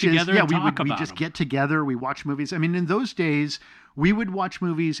movies together and talk about we just them. Get together, we watch movies. I mean, in those days, we would watch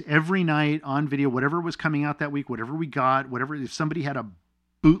movies every night on video, whatever was coming out that week, whatever we got, if somebody had a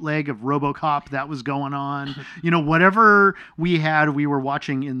bootleg of RoboCop that was going on, whatever we had, we were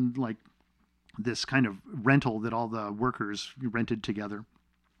watching in this kind of rental that all the workers rented together.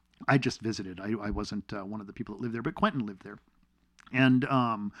 I just visited. I wasn't one of the people that lived there, but Quentin lived there. And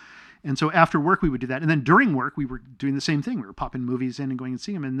so after work, we would do that. And then during work, we were doing the same thing. We were popping movies in and going and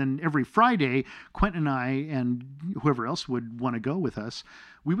seeing them. And then every Friday, Quentin and I and whoever else would want to go with us,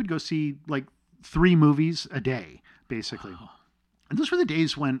 we would go see 3 movies a day, basically. Wow. And those were the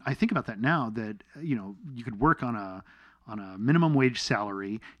days when I think about that now that, you could work on a minimum wage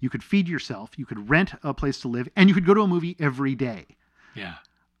salary, you could feed yourself, you could rent a place to live, and you could go to a movie every day. Yeah.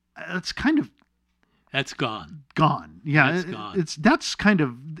 That's gone. Gone. Yeah. That's gone. That's kind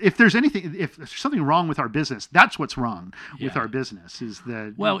of, if there's something wrong with our business, that's what's wrong with our business is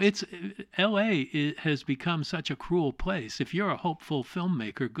that. Well, LA has become such a cruel place. If you're a hopeful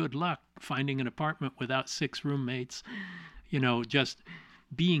filmmaker, good luck finding an apartment without 6 roommates, just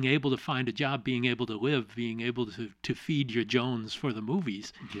being able to find a job, being able to live, being able to feed your Jones for the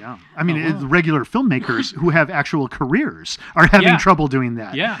movies. Yeah. I mean, regular filmmakers who have actual careers are having trouble doing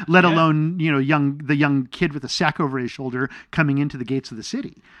that. Yeah. Let alone, the young kid with a sack over his shoulder coming into the gates of the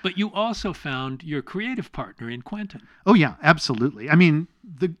city. But you also found your creative partner in Quentin. Oh, yeah, absolutely. I mean,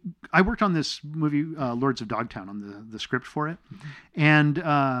 I worked on this movie, Lords of Dogtown, on the script for it. And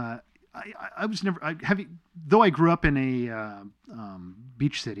I was never, though I grew up in a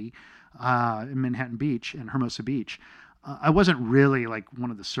beach city, in Manhattan Beach and Hermosa Beach, I wasn't really like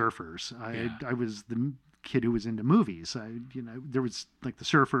one of the surfers. I was the kid who was into movies. There was like the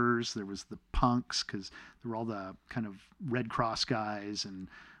surfers, there was the punks, because there were all the kind of Red Cross guys, and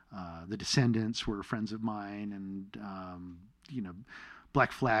the Descendants were friends of mine, and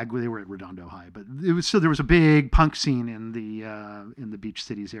Black Flag, they were at Redondo High, but there was a big punk scene in the Beach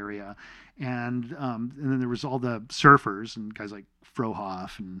Cities area, and then there was all the surfers and guys like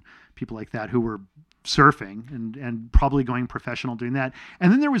Frohoff and people like that who were surfing and probably going professional doing that.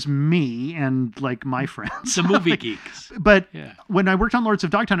 And then there was me and like my friends, the movie geeks. But when I worked on Lords of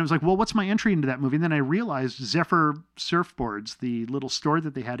Dogtown, I was like, well, what's my entry into that movie? And then I realized Zephyr Surfboards, the little store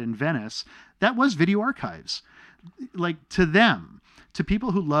that they had in Venice, that was Video Archives. Like, to them, to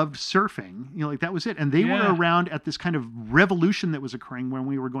people who loved surfing, like that was it. And they were around at this kind of revolution that was occurring when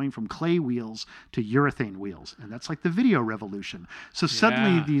we were going from clay wheels to urethane wheels. And that's like the video revolution. So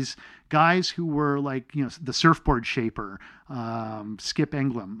suddenly these guys who were like, the surfboard shaper, Skip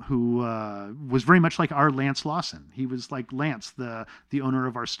Englum, who was very much like our Lance Lawson. He was like Lance, the owner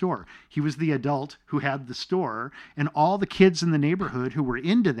of our store. He was the adult who had the store, and all the kids in the neighborhood who were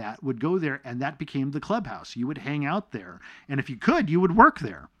into that would go there, and that became the clubhouse. You would hang out there. And if you could, you would work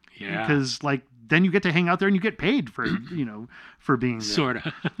there. Yeah. Because like, then you get to hang out there and you get paid for, for being there. Sort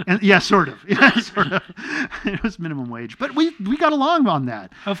of. And, yeah, sort of. Yeah, sort of. It was minimum wage. But we got along on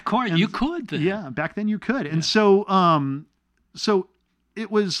that. Of course, and, you could then. Yeah, back then you could. And so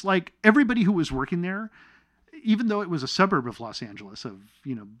it was like everybody who was working there, even though it was a suburb of Los Angeles, of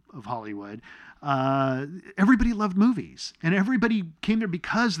Hollywood, everybody loved movies, and everybody came there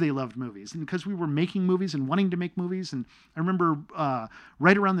because they loved movies, and because we were making movies and wanting to make movies. And I remember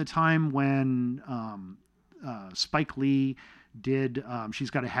right around the time when Spike Lee did She's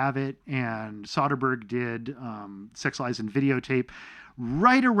Gotta Have It, and Soderbergh did Sex, Lies, and Videotape.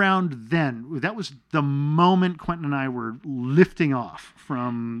 Right around then, that was the moment Quentin and I were lifting off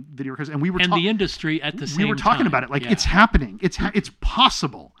from Video Archives, and we were the industry at the same time. We were talking about it like it's happening. It's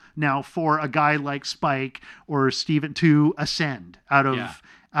possible now for a guy like Spike or Steven to ascend out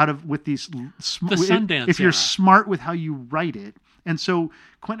of with these the Sundance if you're era. smart with how you write it. And so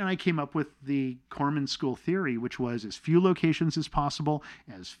Quentin and I came up with the Corman School theory, which was as few locations as possible,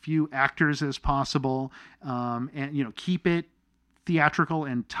 as few actors as possible, and keep it theatrical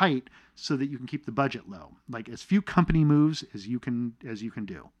and tight so that you can keep the budget low. Like as few company moves as you can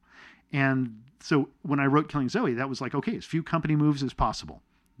do. And so when I wrote Killing Zoe, that was like, okay, as few company moves as possible.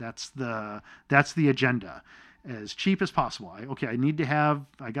 That's the agenda. As cheap as possible. I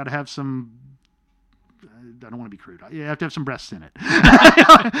got to have some, I don't want to be crude. You have to have some breasts in it.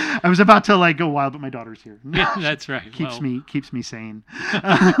 I was about to like go wild, but my daughter's here. Yeah, that's right. Keeps me sane.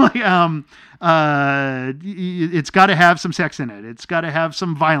 It's got to have some sex in it. It's got to have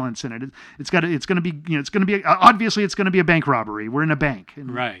some violence in it. It's going to be obviously it's going to be a bank robbery. We're in a bank.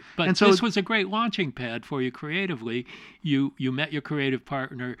 Right. But so, this was a great launching pad for you creatively. You met your creative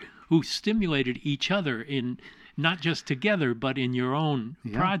partner who stimulated each other in not just together, but in your own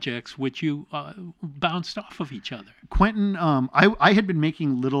projects, which you bounced off of each other. Quentin, I had been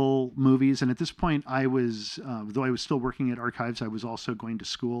making little movies, and at this point I was, though I was still working at Archives, I was also going to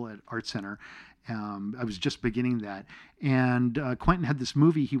school at Art Center. I was just beginning that. And Quentin had this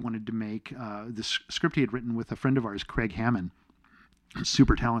movie he wanted to make, this script he had written with a friend of ours, Craig Hammond, a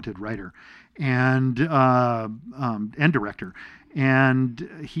super talented writer and director. And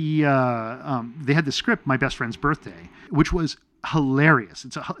they had the script, My Best Friend's Birthday, which was hilarious.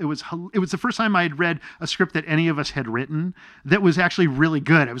 It was the first time I had read a script that any of us had written that was actually really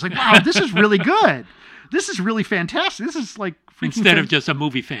good. I was like, wow, this is really good. This is really fantastic. This is like freaking instead of just a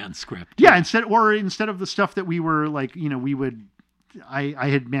movie fan script. Yeah, instead of the stuff that we were like, we would. I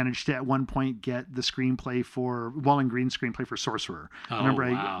had managed to at one point get the screenplay for Wallen Green's screenplay for Sorcerer. Oh,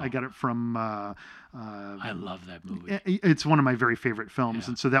 Remember, wow. I got it from. I love that movie. It's one of my very favorite films,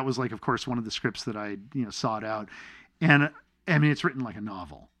 and so that was like, of course, one of the scripts that I sought out. And I mean, it's written like a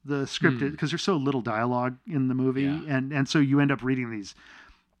novel. The script because there's so little dialogue in the movie, and so you end up reading these.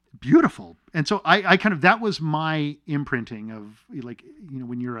 beautiful. And so I kind of, that was my imprinting of, like,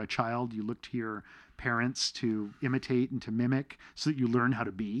 when you're a child, you look to your parents to imitate and to mimic so that you learn how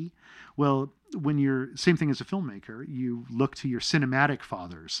to be. Well, when you're, same thing as a filmmaker, you look to your cinematic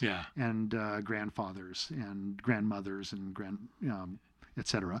fathers and grandfathers and grandmothers and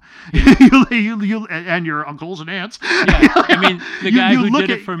etc. you and your uncles and aunts. Yeah, I mean, the guy who did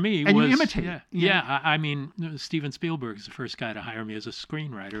it for me and was you imitate. I mean, Steven Spielberg is the first guy to hire me as a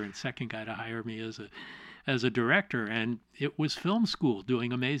screenwriter, and second guy to hire me as a director, and it was film school.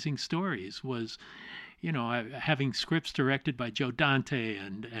 Doing Amazing Stories was, having scripts directed by Joe Dante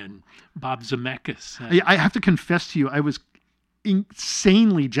and Bob Zemeckis. I have to confess to you, I was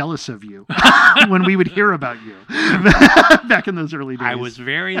insanely jealous of you when we would hear about you back in those early days. I was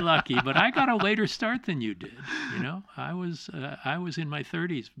very lucky, but I got a later start than you did. I was in my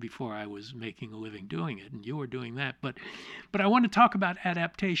 30s before I was making a living doing it, and you were doing that. But I want to talk about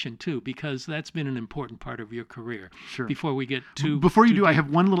adaptation too, because that's been an important part of your career. Sure. Before we get before you do, I have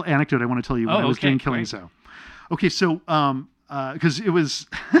one little anecdote I want to tell you when I was doing Killing Zoe. Okay, so because it was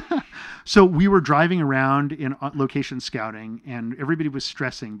so we were driving around in location scouting, and everybody was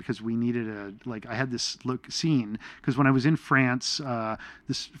stressing because we needed I had this scene, because when I was in France,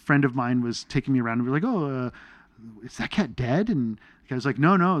 this friend of mine was taking me around, and we were like, oh, is that cat dead? And the guy was like,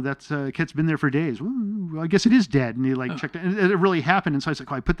 no, that's cat's been there for days. Well, I guess it is dead. And he checked it, and it really happened. And so I was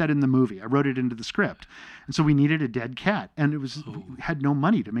like, I put that in the movie. I wrote it into the script. And so we needed a dead cat, and we had no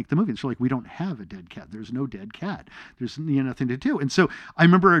money to make the movie. And so we don't have a dead cat. There's no dead cat. There's nothing to do. And so I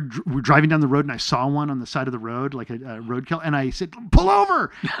remember we're driving down the road, and I saw one on the side of the road, like a roadkill, and I said, pull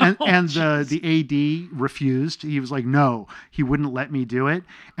over. And, the AD refused. He was like, no, he wouldn't let me do it.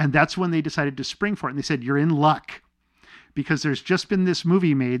 And that's when they decided to spring for it. And they said, you're in luck, because there's just been this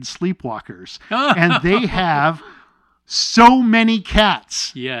movie made, Sleepwalkers, and they have so many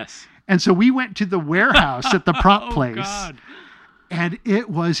cats. Yes. And so we went to the warehouse at the prop place, God. and it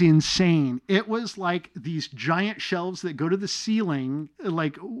was insane. It was like these giant shelves that go to the ceiling,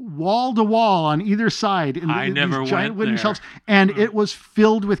 like wall to wall on either side. And I never these giant went wooden there. shelves, and it was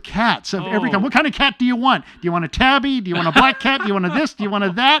filled with cats of every kind. What kind of cat do you want? Do you want a tabby? Do you want a black cat? Do you want a this? Do you want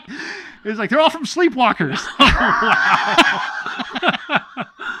a that? It was like, they're all from Sleepwalkers.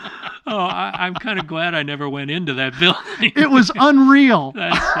 I'm kind of glad I never went into that building. It was unreal.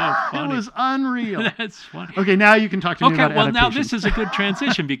 That's so funny. It was unreal. That's funny. Okay, now you can talk to me about adaptation. Now this is a good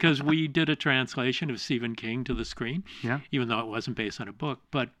transition, because we did a translation of Stephen King to the screen, even though it wasn't based on a book.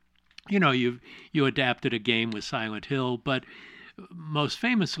 But, you adapted a game with Silent Hill, but most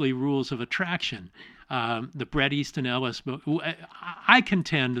famously Rules of Attraction. The Bret Easton Ellis book. I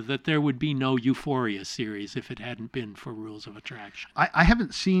contend that there would be no Euphoria series if it hadn't been for Rules of Attraction. I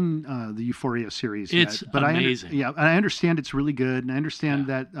haven't seen the Euphoria series yet. But amazing. I understand it's really good, and I understand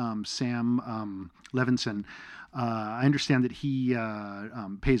that Sam Levinson, I understand that he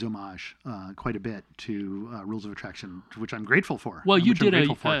pays homage quite a bit to Rules of Attraction, which I'm grateful for. Well, you did a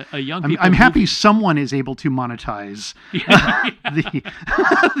young people I'm happy movie. Someone is able to monetize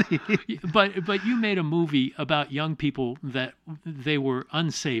But you made a movie about young people that they were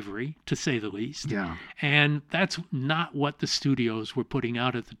unsavory, to say the least. Yeah. And that's not what the studios were putting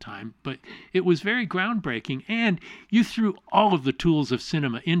out at the time, but it was very groundbreaking, and you threw all of the tools of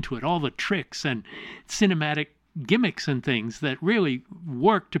cinema into it, all the tricks and cinematic gimmicks and things that really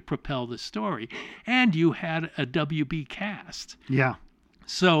worked to propel the story. And you had a WB cast. Yeah.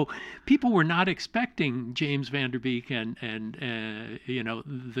 So people were not expecting James Van Der Beek and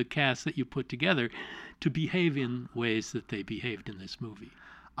the cast that you put together to behave in ways that they behaved in this movie.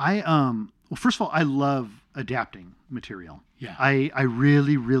 Well, first of all, I love adapting material. Yeah. I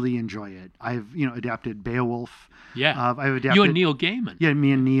really, really enjoy it. I've, adapted Beowulf. Yeah. I've adapted. You and Neil Gaiman. Yeah,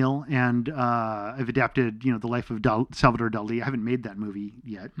 me and Neil. And I've adapted, the life of Salvador Dali. I haven't made that movie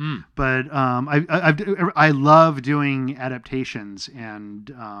yet. But I love doing adaptations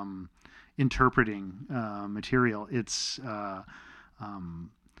and interpreting material. It's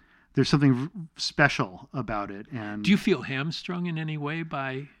there's something special about it. And do you feel hamstrung in any way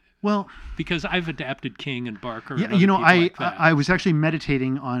by... Well, because I've adapted King and Barker. Yeah, and like that. I was actually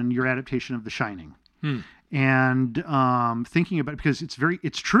meditating on your adaptation of The Shining, and thinking about it, because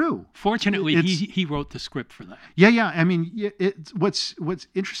it's true. Fortunately, he wrote the script for that. Yeah. I mean, what's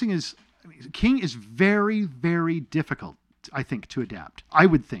interesting is, King is very, very difficult, I think, to adapt. I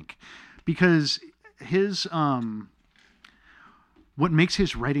would think, because his what makes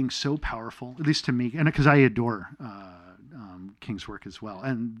his writing so powerful, at least to me, and because I adore King's work as well,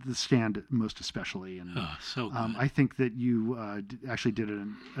 and The Stand most especially. And so good. I think that you actually did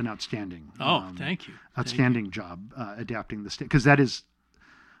an outstanding thank you. Outstanding job adapting The Stand, because that is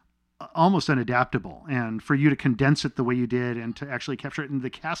almost unadaptable, and for you to condense it the way you did and to actually capture it in the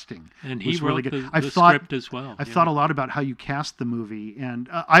casting. And he was wrote really good. the script as well. I've thought a lot about how you cast the movie, and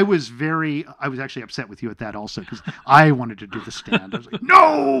I was actually upset with you at that also, because I wanted to do The Stand. I was like,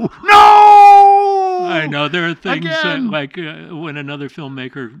 no! I know there are things like when another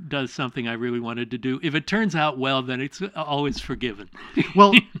filmmaker does something I really wanted to do. If it turns out well, then it's always forgiven.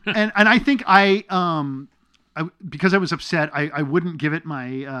 Well, and I think because I was upset, I wouldn't give it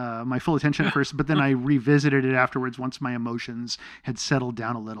my full attention at first, but then I revisited it afterwards once my emotions had settled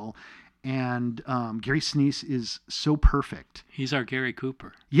down a little. And Gary Sinise is so perfect. He's our Gary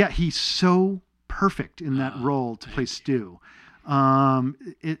Cooper. Yeah, he's so perfect in that role to play Stu.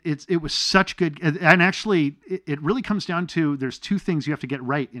 It was such good, and actually it really comes down to there's two things you have to get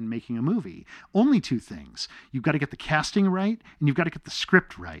right in making a movie. Only two things. You've got to get the casting right, and you've got to get the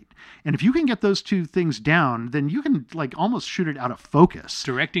script right. And if you can get those two things down, then you can like almost shoot it out of focus.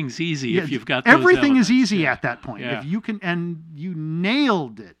 Directing's easy if you've got those everything elements. is easy at that point. If you can, and you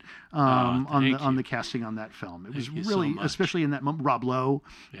nailed it on the casting on that film. It was really, especially in that moment, Rob Lowe,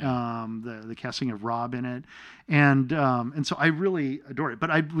 the casting of Rob in it, and so I really adore it. But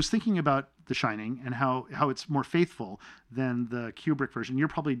I was thinking about The Shining and how it's more faithful than the Kubrick version. You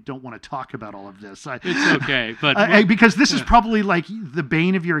probably don't want to talk about all of this. It's okay, but because this is probably like the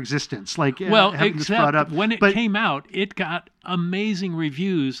bane of your existence. Like, except when it came out, it got amazing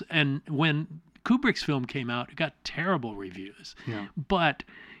reviews, and when Kubrick's film came out, it got terrible reviews. Yeah. But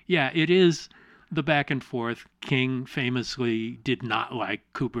yeah, it is the back and forth. King famously did not like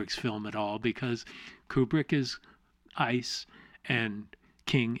Kubrick's film at all because Kubrick is ice and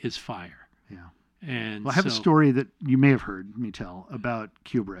King is fire. Yeah. And I have a story that you may have heard me tell about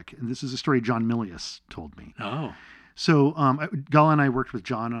Kubrick, and this is a story John Milius told me. Oh. So Gala and I worked with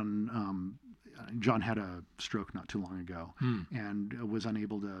John on. John had a stroke not too long ago and was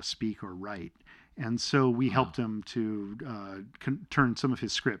unable to speak or write. And so we helped him to turn some of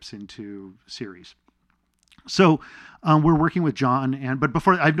his scripts into series. So we're working with John, but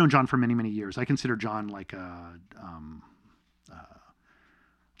before, I've known John for many, many years. I consider John like a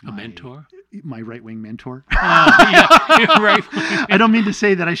mentor? My right-wing mentor. Right. I don't mean to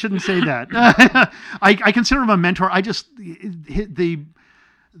say that. I shouldn't say that. I consider him a mentor.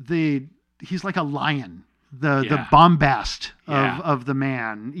 He's like a lion. The bombast of the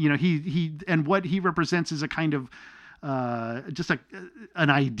man, he and what he represents is a kind of just an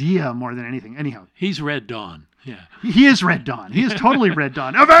idea more than anything. Anyhow, he's Red Dawn. Yeah, he is Red Dawn. He is totally Red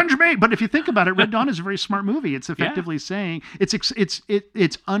Dawn. Avenge me! But if you think about it, Red Dawn is a very smart movie. It's effectively saying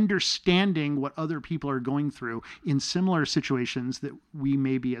it's understanding what other people are going through in similar situations that we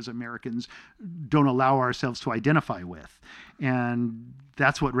maybe as Americans don't allow ourselves to identify with, and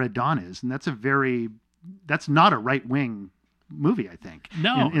that's what Red Dawn is. And that's not a right-wing movie, I think.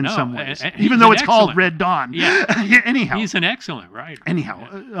 No, in some ways, even though it's called Red Dawn. Yeah. Anyhow, he's an excellent writer.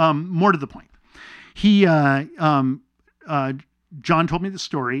 Anyhow, more to the point. He, John told me the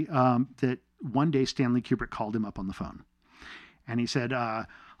story that one day Stanley Kubrick called him up on the phone, and he said,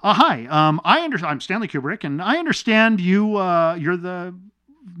 "Hi, I'm Stanley Kubrick, and I understand you're the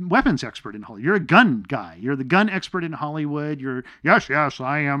weapons expert in Hollywood. You're a gun guy. You're the gun expert in Hollywood. Yes,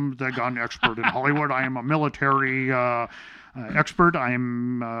 I am the gun expert in Hollywood. I am a military expert. I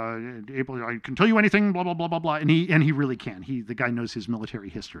can tell you anything, blah, blah, blah, blah, blah." And he really can. The guy knows his military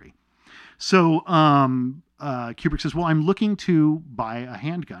history. So Kubrick says, "Well, I'm looking to buy a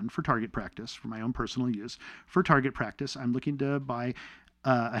handgun for target practice, for my own personal use. For target practice, I'm looking to buy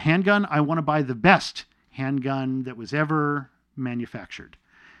a handgun. I want to buy the best handgun that was ever manufactured."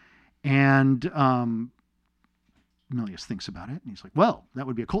 And Milius thinks about it, and he's like, "Well, that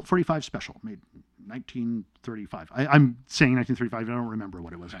would be a Colt 45 Special, made 1935. I'm saying 1935. I don't remember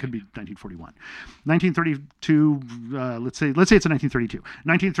what it was. It could be 1941, 1932. Let's say it's a 1932.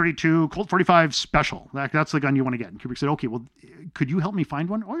 1932 Colt 45 Special. That's the gun you want to get." And Kubrick said, "Okay, well, could you help me find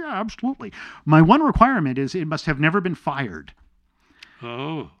one?" "Oh yeah, absolutely. My one requirement is it must have never been fired."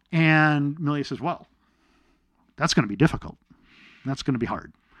 Oh. And Milius says, "Well, that's going to be difficult. That's going to be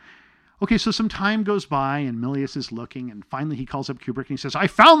hard." Okay, so some time goes by and Milius is looking, and finally he calls up Kubrick and he says, "I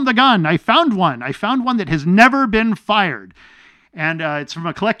found the gun. I found one. I found one that has never been fired." And it's from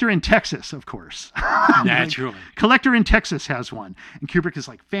a collector in Texas, of course. Naturally. Collector in Texas has one. And Kubrick is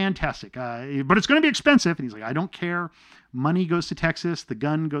like, "Fantastic. But it's going to be expensive." And he's like, "I don't care. Money goes to Texas. The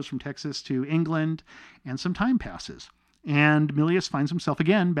gun goes from Texas to England." And some time passes. And Milius finds himself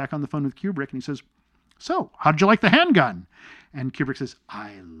again back on the phone with Kubrick, and he says, so how did you like the handgun? And Kubrick says,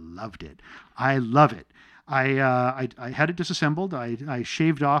 I loved it. I love it. I had it disassembled. I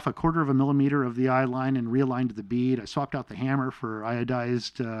shaved off 1/4 millimeter of the eye line and realigned the bead. I swapped out the hammer for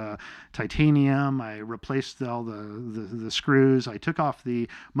iodized titanium. I replaced all the screws. I took off the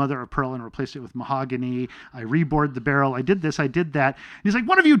mother of pearl and replaced it with mahogany. I rebored the barrel. I did this. I did that. And he's like,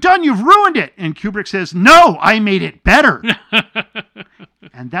 what have you done? You've ruined it. And Kubrick says, no, I made it better.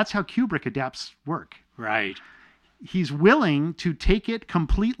 And that's how Kubrick adapts work. Right. He's willing to take it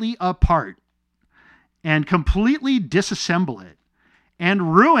completely apart and completely disassemble it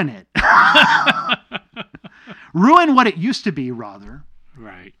and ruin it. Ruin what it used to be, rather.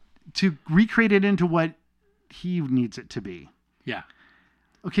 Right. To recreate it into what he needs it to be. Yeah.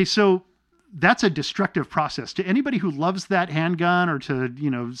 Okay, so that's a destructive process. To anybody who loves that handgun, or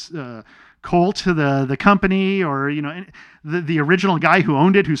to, Colt to the company, or, the original guy who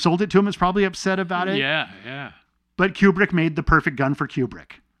owned it, who sold it to him, is probably upset about it. Yeah. But Kubrick made the perfect gun for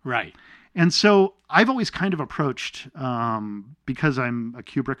Kubrick. Right. And so I've always kind of approached, because I'm a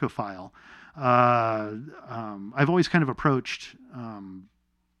Kubrickophile, I've always kind of approached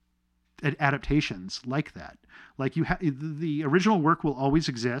adaptations like that. Like the original work will always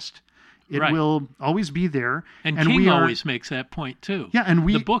exist. It will always be there. And King always makes that point too. Yeah, and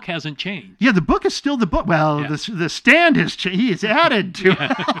the book hasn't changed. Yeah, the book is still the book. Well, the stand has changed. He has added to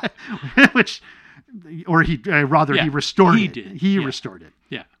it, which, or he restored it. He restored it.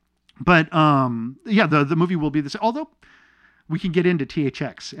 Yeah. But the movie will be this. Although we can get into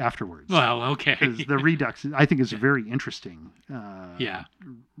THX afterwards. Well, okay. Because the Redux, I think, is a very interesting.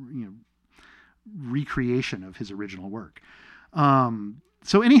 Recreation of his original work.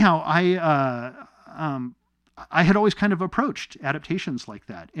 So anyhow, I had always kind of approached adaptations like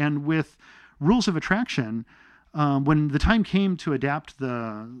that, and with Rules of Attraction. When the time came to adapt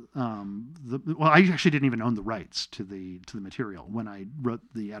I actually didn't even own the rights to the material when I wrote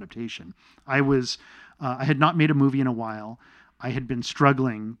the adaptation. I had not made a movie in a while. I had been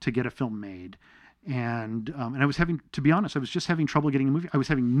struggling to get a film made, and I was having, to be honest, I was just having trouble getting a movie. I was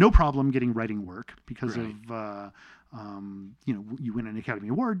having no problem getting writing work because of you win an Academy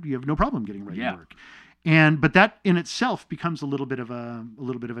Award, you have no problem getting writing work, but that in itself becomes a little bit of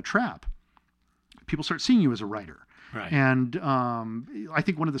a trap. People start seeing you as a writer. Right. And I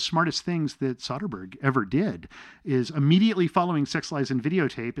think one of the smartest things that Soderbergh ever did is immediately following Sex, Lies, and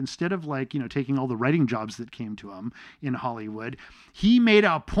Videotape, instead of taking all the writing jobs that came to him in Hollywood, he made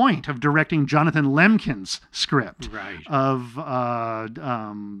a point of directing Jonathan Lemkin's script of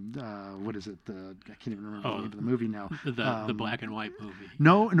what is it? I can't even remember the name of the movie now. The black and white movie.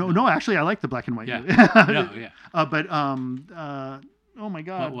 No. Actually, I like the black and white movie. Oh my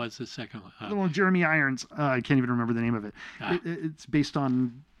God! What was the second one? Well, Jeremy Irons. I can't even remember the name of it. It's based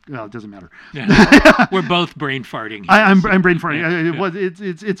on. Well, it doesn't matter. Yeah. We're both brain farting. I'm brain farting. Yeah.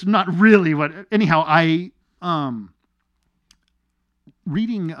 It's not really what. Anyhow, I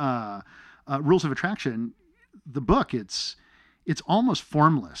reading Rules of Attraction, the book. It's almost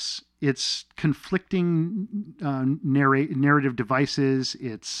formless. It's conflicting narrative devices.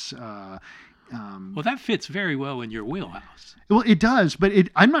 It's well, that fits very well in your wheelhouse. Well, it does, but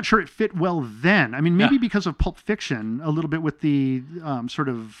I'm not sure it fit well then. I mean, maybe because of Pulp Fiction, a little bit with the sort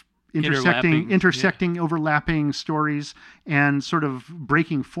of intersecting, overlapping stories, and sort of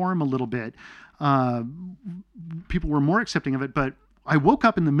breaking form a little bit. People were more accepting of it, but I woke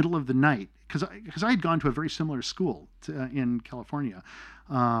up in the middle of the night because I had gone to a very similar school in California,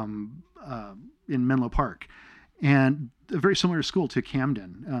 in Menlo Park, and a very similar school to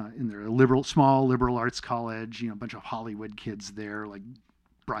Camden, in their small liberal arts college, a bunch of Hollywood kids there, like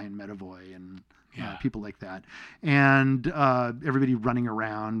Brian Medavoy and people like that. And everybody running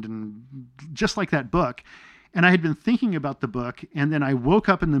around, and just like that book. And I had been thinking about the book, and then I woke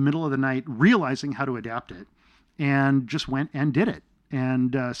up in the middle of the night realizing how to adapt it, and just went and did it.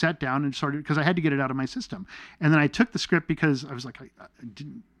 And sat down and started, because I had to get it out of my system. And then I took the script because I was like,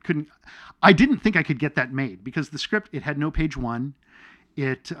 I didn't think I could get that made, because the script, it had no page one.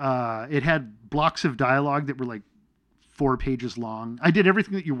 It had blocks of dialogue that were like 4 pages long. I did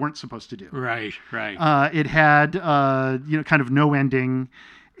everything that you weren't supposed to do. Right. It had kind of no ending.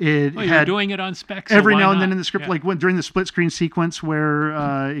 You're doing it on spec. So every now and then in the script, like during the split screen sequence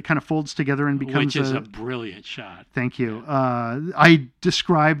where it kind of folds together and becomes, which is a brilliant shot. Thank you. I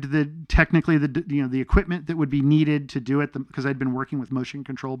described technically the equipment that would be needed to do it, because I'd been working with motion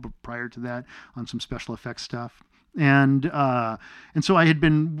control prior to that on some special effects stuff. And so I had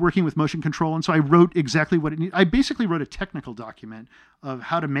been working with motion control, and so I wrote exactly what it needed. I basically wrote a technical document of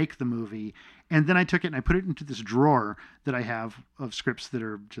how to make the movie, and then I took it and I put it into this drawer that I have of scripts that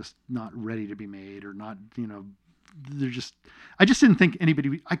are just not ready to be made, or not, I just didn't think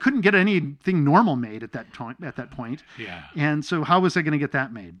I couldn't get anything normal made at that point. Yeah. And so how was I going to get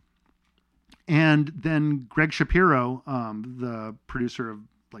that made? And then Greg Shapiro, the producer of,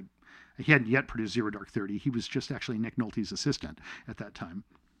 he hadn't yet produced Zero Dark 30. He was just actually Nick Nolte's assistant at that time.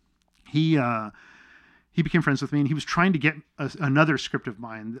 He became friends with me, and he was trying to get another script of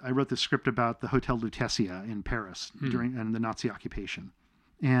mine. I wrote this script about the Hotel Lutetia in Paris during the Nazi occupation.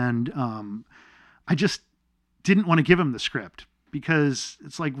 And I just didn't want to give him the script, because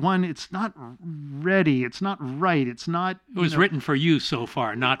it's like, one, it's not ready. It's not right. It's not... It was written for you so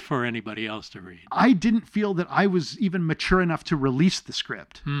far, not for anybody else to read. I didn't feel that I was even mature enough to release the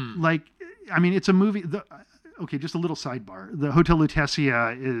script. It's a movie... Okay, just a little sidebar. The Hotel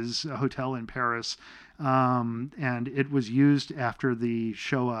Lutetia is a hotel in Paris, and it was used after the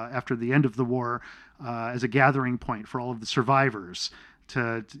Shoah, after the end of the war, as a gathering point for all of the survivors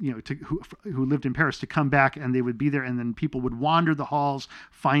who lived in Paris to come back, and they would be there, and then people would wander the halls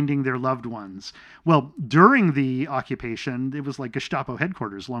finding their loved ones. Well, during the occupation, it was like Gestapo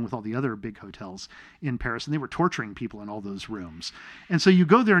headquarters along with all the other big hotels in Paris, and they were torturing people in all those rooms. And so you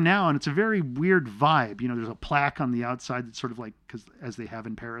go there now, and it's a very weird vibe. There's a plaque on the outside that's sort of like, because as they have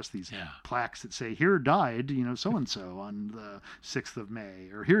in Paris, these plaques that say, here died, so-and-so on the 6th of May,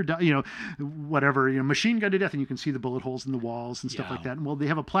 or here died, whatever, machine gun to death, and you can see the bullet holes in the walls and stuff like that. Well, they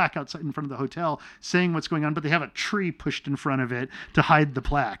have a plaque outside in front of the hotel saying what's going on, but they have a tree pushed in front of it to hide the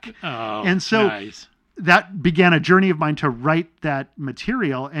plaque. Oh, and so nice. That began a journey of mine to write that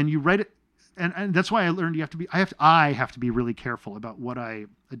material, and you write it, and that's why I learned I have to be really careful about what I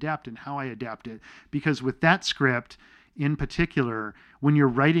adapt and how I adapt it, because with that script in particular, when you're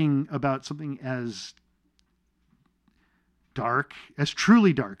writing about something as dark, as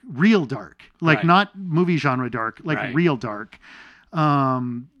truly dark, real dark, not movie genre dark, real dark,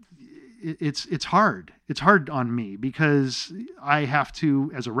 it's hard. It's hard on me, because I have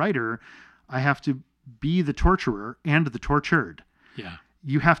to, as a writer, I have to be the torturer and the tortured. Yeah.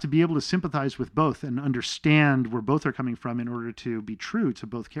 You have to be able to sympathize with both and understand where both are coming from in order to be true to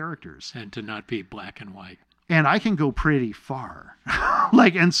both characters. And to not be black and white. And I can go pretty far.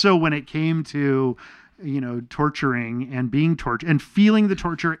 And so when it came to, torturing and being tortured and feeling the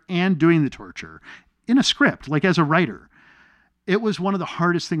torture and doing the torture in a script, as a writer, it was one of the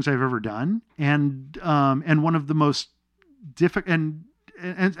hardest things I've ever done. And one of the most difficult, and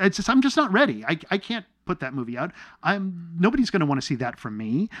it's just, I'm just not ready. I can't put that movie out. Nobody's going to want to see that from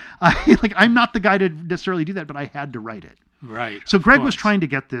me. I'm not the guy to necessarily do that, but I had to write it. Right. So Greg was trying to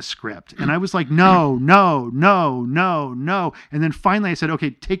get this script, and I was like, no. And then finally I said,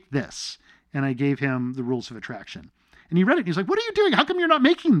 okay, take this. And I gave him the Rules of Attraction. And he read it, and he's like, what are you doing? How come you're not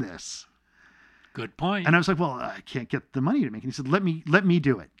making this? Good point. And I was like, well, I can't get the money to make it. He said, let me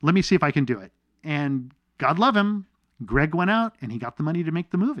do it. Let me see if I can do it. And God love him, Greg went out and he got the money to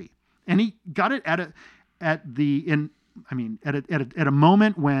make the movie. And he got it at a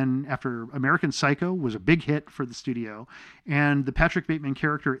moment when, after American Psycho was a big hit for the studio, and the Patrick Bateman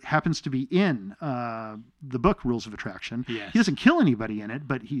character happens to be in the book Rules of Attraction. Yes. He doesn't kill anybody in it,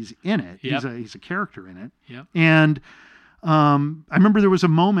 but he's in it. Yep. He's a character in it. Yep. And I remember there was a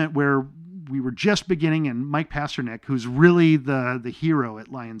moment where we were just beginning, and Mike Pasternak, who's really the hero at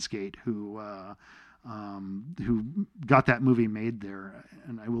Lionsgate, who got that movie made there.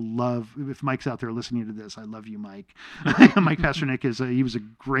 And I will love, if Mike's out there listening to this, I love you, Mike. Mike Pasternak he was a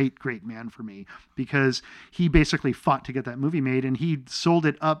great, great man for me, because he basically fought to get that movie made, and he sold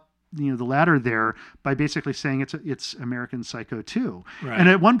it up, the ladder there, by basically saying it's American Psycho 2. Right. And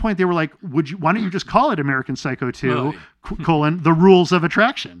at one point they were like, why don't you just call it American Psycho 2, Really? The Rules of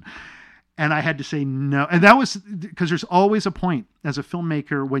Attraction? And I had to say no. And that was because there's always a point as a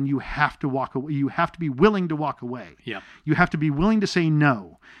filmmaker when you have to walk away. You have to be willing to walk away. Yeah. You have to be willing to say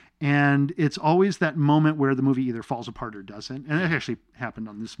no. And it's always that moment where the movie either falls apart or doesn't. And it actually happened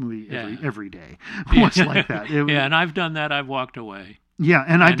on this movie every day. It was like that. And I've done that. I've walked away. Yeah,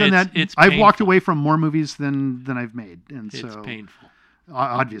 and I've done that. It's I've walked away from more movies than I've made. And it's painful.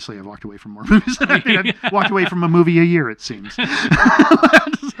 Obviously, I've walked away from more movies than I've made. I've walked away from a movie a year, it seems.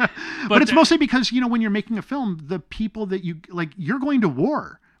 But it's mostly because, when you're making a film, the people that you're going to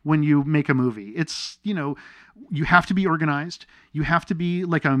war when you make a movie. It's, you have to be organized. You have to be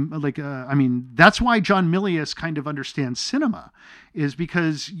I mean, that's why John Milius kind of understands cinema, is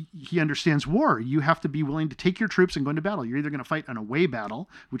because he understands war. You have to be willing to take your troops and go into battle. You're either going to fight an away battle,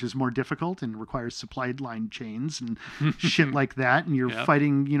 which is more difficult and requires supply line chains and shit like that. And you're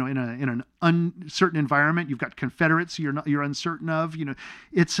fighting, in an uncertain environment. You've got Confederates you're uncertain of,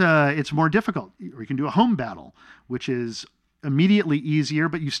 it's more difficult. Or you can do a home battle, which is immediately easier,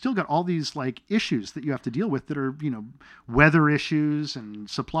 but you still got all these like issues that you have to deal with that are, weather issues and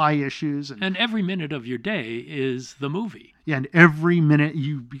supply issues. And every minute of your day is the movie. Yeah. And every minute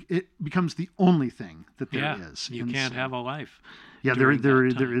it becomes the only thing that there is. You can't have a life. Yeah. There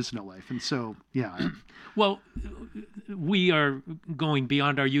is no life. And so, yeah. Well, we are going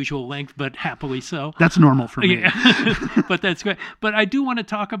beyond our usual length, but happily so. That's normal for me. Yeah. But that's great. But I do want to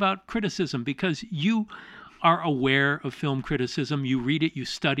talk about criticism, because you are aware of film criticism. You read it, you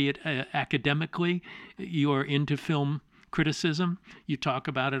study it academically. You are into film criticism. You talk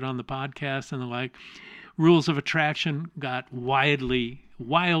about it on the podcast and the like. Rules of Attraction got wildly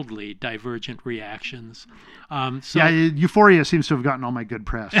divergent reactions. Euphoria seems to have gotten all my good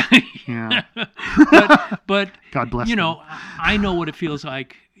press. Yeah. but God bless them. I know what it feels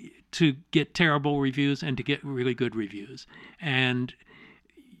like to get terrible reviews and to get really good reviews. And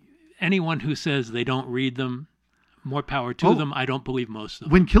anyone who says they don't read them, more power to them. I don't believe most of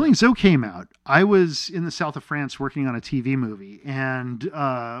them. When Killing Zoe came out, I was in the south of France working on a TV movie. And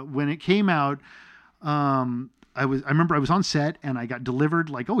when it came out, I remember I was on set and I got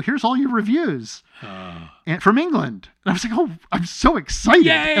delivered here's all your reviews and from England. And I was like, I'm so excited.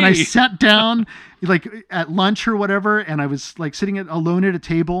 Yay! And I sat down at lunch or whatever. And I was sitting alone at a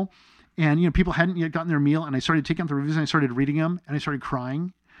table, and, people hadn't yet gotten their meal. And I started taking out the reviews and I started reading them, and I started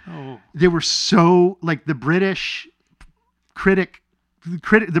crying. Oh. They were so the British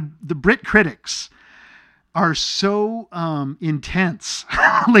the Brit critics are so intense.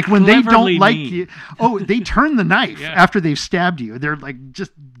 When they don't like you, they turn the knife after they've stabbed you. They're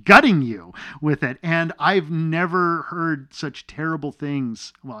just gutting you with it. And I've never heard such terrible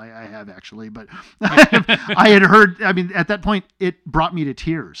things. Well, I have actually, but I had heard, at that point it brought me to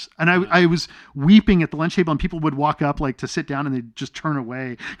tears, and I was weeping at the lunch table, and people would walk up to sit down, and they'd just turn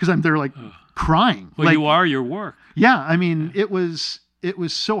away because I'm there crying. Well, you are your work. Yeah. It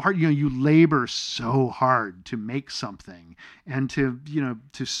was so hard. You labor so hard to make something, and to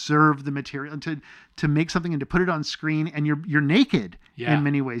serve the material, and to make something and to put it on screen, and you're naked in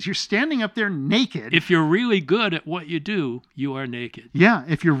many ways. You're standing up there naked. If you're really good at what you do, you are naked. Yeah.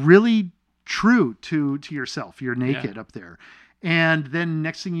 If you're really true to yourself, you're naked up there. And then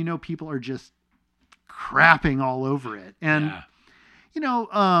next thing you know, people are just crapping all over it. And,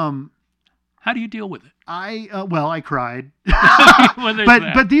 how do you deal with it? I cried. Well,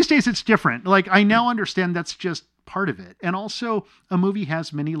 but these days it's different. I now understand that's just part of it. And also, a movie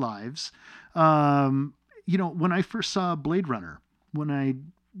has many lives. When I first saw Blade Runner,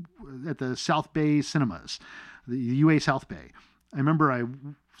 at the South Bay cinemas, the UA South Bay, I remember I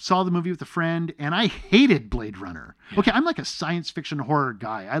saw the movie with a friend, and I hated Blade Runner. Yeah. Okay, I'm a science fiction horror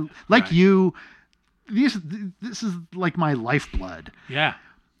guy. You. This is my lifeblood. Yeah.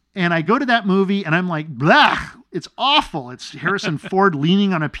 And I go to that movie and I'm like, blah, it's awful. It's Harrison Ford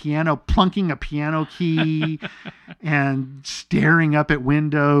leaning on a piano, plunking a piano key and staring up at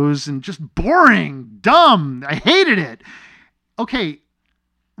windows, and just boring, dumb. I hated it. Okay,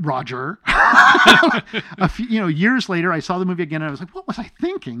 Roger. A few, years later, I saw the movie again and I was like, what was I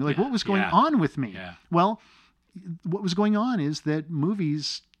thinking? What was going on with me? Yeah. Well, what was going on is that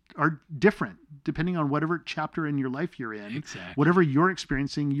movies are different depending on whatever chapter in your life you're in. Exactly. Whatever you're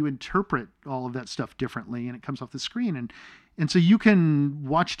experiencing, you interpret all of that stuff differently, and it comes off the screen. And so you can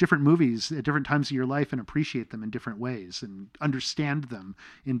watch different movies at different times of your life and appreciate them in different ways and understand them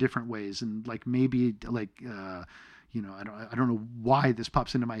in different ways. And I don't know why this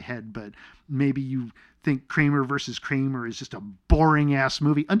pops into my head, but maybe you think Kramer versus Kramer is just a boring ass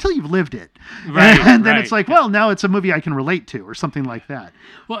movie until you've lived it. Right. And then it's well, now it's a movie I can relate to, or something like that.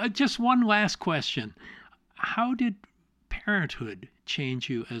 Well, just one last question. How did parenthood change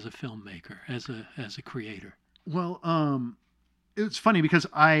you as a filmmaker, as a creator? Well, it's funny because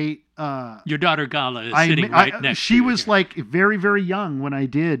your daughter Gala is sitting right next to you. She was very, very young when I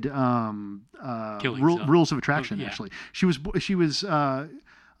did Rules of Attraction. Yeah. Actually, she was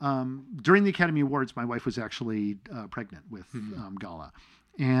during the Academy Awards. My wife was actually pregnant with Gala,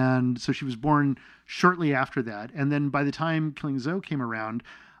 and so she was born shortly after that. And then by the time Killing Zoe came around,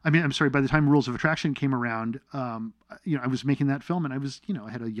 by the time Rules of Attraction came around, I was making that film, and I was,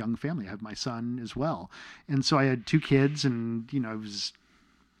 I had a young family. I have my son as well. And so I had 2 kids, and, I was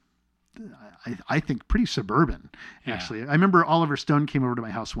I think pretty suburban, actually. I remember Oliver Stone came over to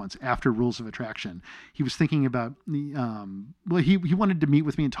my house once after Rules of Attraction. He was thinking about the, he wanted to meet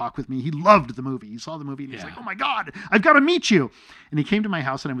with me and talk with me. He loved the movie. He saw the movie and he's like, oh my God, I've got to meet you. And he came to my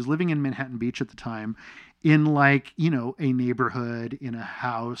house, and I was living in Manhattan Beach at the time, in like, you know, a neighborhood, in a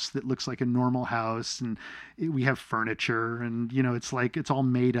house that looks like a normal house. And we have furniture, and, you know, it's like, it's all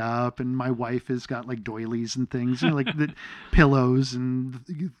made up. And my wife has got like doilies and things, you know, like the pillows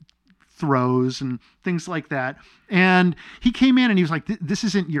and throws and things like that. And he came in and he was like, this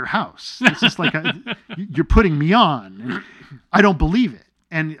isn't your house. This is like, you're putting me on. And I don't believe it.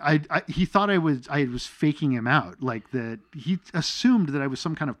 And he thought I was faking him out, like that. He assumed that I was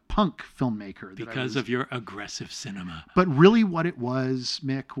some kind of punk filmmaker because of your aggressive cinema. But really, what it was,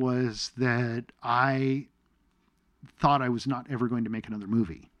 Mick, was that I thought I was not ever going to make another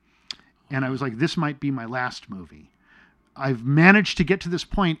movie, and I was like, this might be my last movie. I've managed to get to this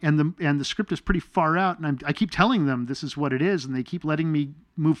point, and the script is pretty far out, and I keep telling them this is what it is, and they keep letting me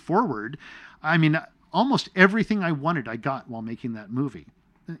move forward. I mean, almost everything I wanted, I got while making that movie.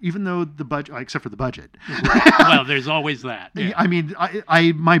 Even though the budget, except for the budget. Well, there's always that. Yeah. I mean,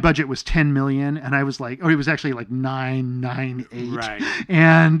 my budget was 10 million, and I was like, it was actually like 998. Right.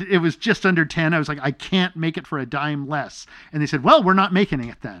 And it was just under 10. I was like, I can't make it for a dime less. And they said, well, we're not making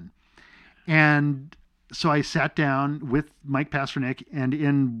it then. And so I sat down with Mike Pasternak, and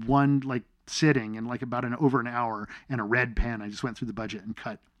in one like sitting, in like about over an hour, and a red pen, I just went through the budget and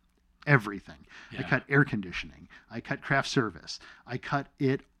cut everything. Yeah. I cut air conditioning. I cut craft service. I cut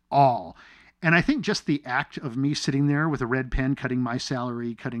it all. And I think just the act of me sitting there with a red pen, cutting my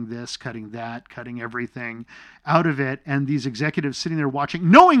salary, cutting this, cutting that, cutting everything out of it, and these executives sitting there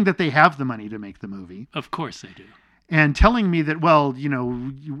watching, knowing that they have the money to make the movie. Of course they do. And telling me that, well, you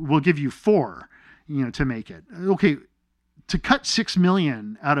know, we'll give you 4, you know, to make it. Okay, to cut $6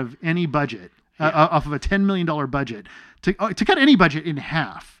 million out of any budget, off of a $10 million budget, to cut any budget in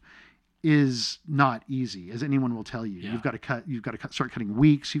half is not easy, as anyone will tell you. Yeah. You've got to start cutting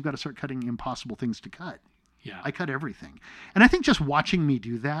weeks. You've got to start cutting impossible things to cut. Yeah. I cut everything. And I think just watching me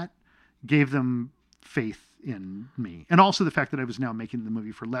do that gave them faith in me. And also the fact that I was now making the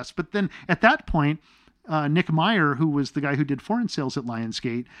movie for less. But then at that point, Nick Meyer, who was the guy who did foreign sales at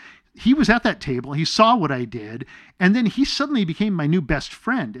Lionsgate, he was at that table. He saw what I did. And then he suddenly became my new best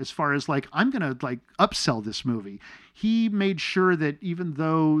friend as far as like, I'm going to like upsell this movie. He made sure that even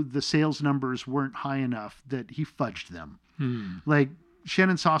though the sales numbers weren't high enough, that he fudged them. Like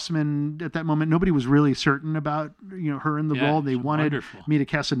Shannon Sossamon at that moment, nobody was really certain about, you know, her in the role. They wanted me to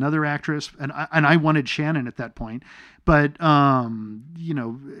cast another actress, and I wanted Shannon at that point. But, you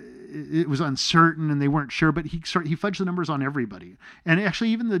know, it was uncertain and they weren't sure, but he fudged the numbers on everybody. And actually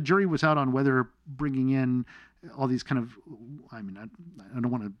even the jury was out on whether bringing in all these kind of, I mean, I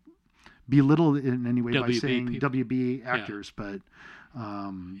don't want to belittle in any way by saying people. WB actors, but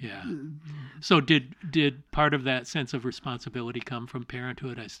So did part of that sense of responsibility come from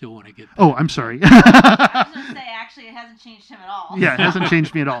Parenthood? I still want to get back. Oh, I'm sorry. I was going to say, actually, it hasn't changed him at all. Yeah, it hasn't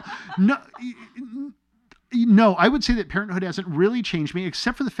changed me at all. No, I would say that Parenthood hasn't really changed me,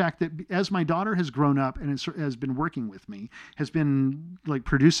 except for the fact that as my daughter has grown up and has been working with me, has been like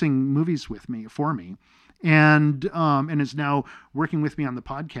producing movies with me, for me, and is now working with me on the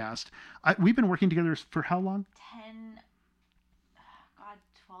podcast. We've been working together for how long?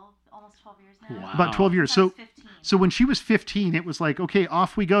 12, almost 12 years now. Wow. About 12 years. So when she was 15, it was like, okay,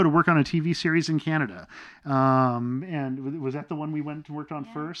 off we go to work on a TV series in Canada. And was that the one we went and worked on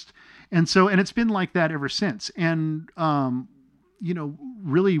first? And it's been like that ever since. And, you know,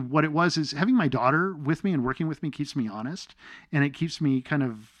 really what it was is having my daughter with me and working with me keeps me honest, and it keeps me kind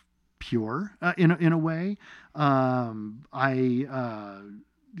of pure in a way.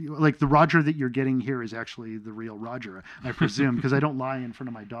 Like the Roger that you're getting here is actually the real Roger, I presume, because I don't lie in front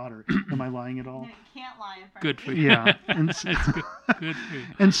of my daughter. Am I lying at all? No, you can't lie in front Good of for you. you. Yeah. And Good for you.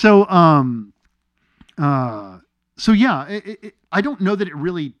 And so, I don't know that it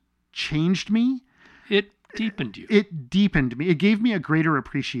really changed me. It deepened you. It deepened me. It gave me a greater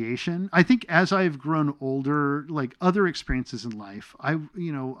appreciation. I think as I've grown older, like other experiences in life,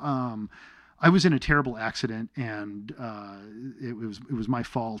 I was in a terrible accident, and it was my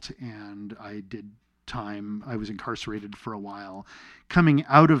fault, and I did time. I was incarcerated for a while. Coming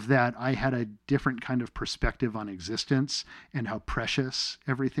out of that, I had a different kind of perspective on existence and how precious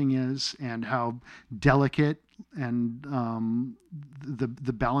everything is, and how delicate and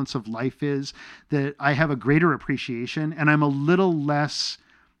the balance of life is. That I have a greater appreciation, and I'm a little less.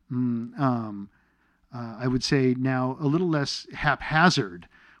 I would say now a little less haphazard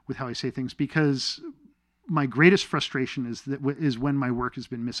with how I say things, because my greatest frustration is when my work has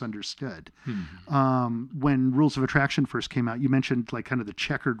been misunderstood. When Rules of Attraction first came out, you mentioned like kind of the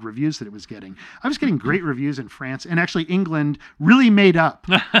checkered reviews that it was getting. I was getting great reviews in France, and actually England really made up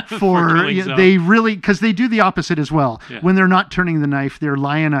for they really, because they do the opposite as well. Yeah. When they're not turning the knife, they're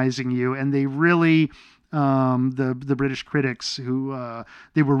lionizing you, and they really. The British critics who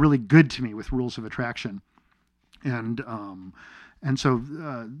they were really good to me with Rules of Attraction, and so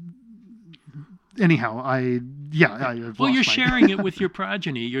anyhow, you're sharing it with your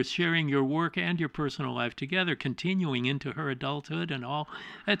progeny. You're sharing your work and your personal life together, continuing into her adulthood and all.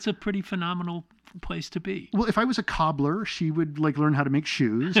 That's a pretty phenomenal place to be. Well, if I was a cobbler, she would like learn how to make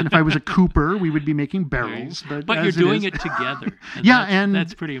shoes, and if I was a cooper, we would be making barrels. But you're doing it together. And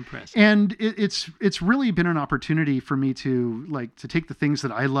that's pretty impressive. And it's really been an opportunity for me to take the things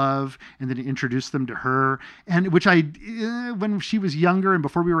that I love and then introduce them to her. And which I, when she was younger and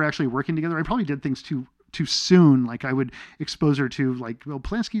before we were actually working together, I probably did things too soon. Like I would expose her to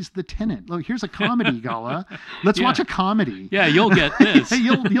Polanski's The Tenant. Look, here's a comedy, Gala. Let's watch a comedy. Yeah, you'll get this.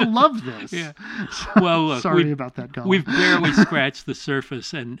 you'll love this. Yeah. So, well, look, sorry about that, Gala. We've barely scratched the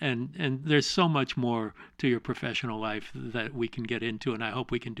surface, and there's so much more to your professional life that we can get into, and I hope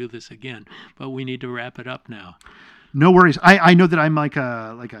we can do this again. But we need to wrap it up now. No worries. I know that I'm like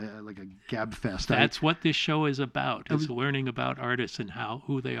a gab fest. That's what this show is about. It's learning about artists and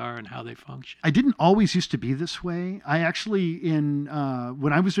who they are and how they function. I didn't always used to be this way. I actually, when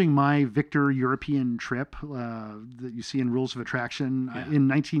I was doing my Victor European trip that you see in Rules of Attraction in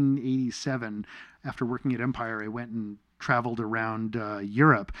 1987, after working at Empire, I went and traveled around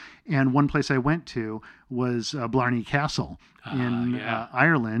Europe, and one place I went to was Blarney Castle in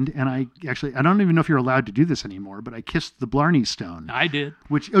Ireland, and I don't even know if you're allowed to do this anymore, but I kissed the Blarney Stone. I did.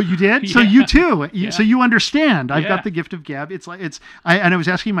 You did? So you too. So you understand. I've got the gift of gab. I was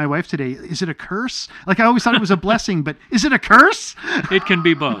asking my wife today, is it a curse? Like I always thought it was a blessing, but is it a curse? It can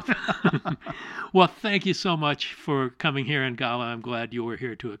be both. Well, thank you so much for coming here, and Gala, I'm glad you were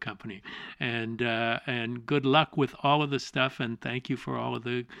here to accompany. And good luck with all of the stuff, and thank you for all of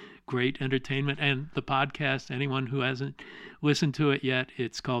the great entertainment and the podcast. Anyone who hasn't listened to it yet,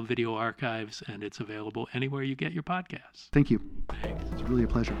 it's called Video Archives, and it's available anywhere you get your podcasts. Thank you. Thanks. It's really a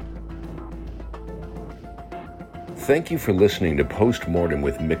pleasure. Thank you for listening to Postmortem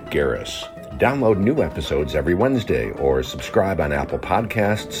with Mick Garris. Download new episodes every Wednesday or subscribe on Apple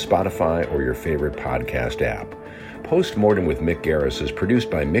Podcasts, Spotify, or your favorite podcast app. Postmortem with Mick Garris is produced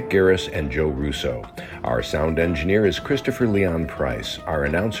by Mick Garris and Joe Russo. Our sound engineer is Christopher Leon Price. Our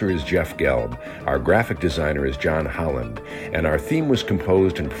announcer is Jeff Gelb. Our graphic designer is John Holland. And our theme was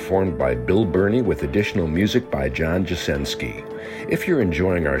composed and performed by Bill Burney with additional music by John Jasensky. If you're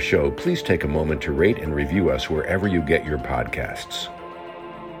enjoying our show, please take a moment to rate and review us wherever you get your podcasts.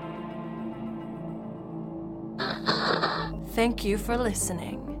 Thank you for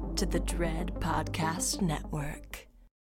listening to the Dread Podcast Network.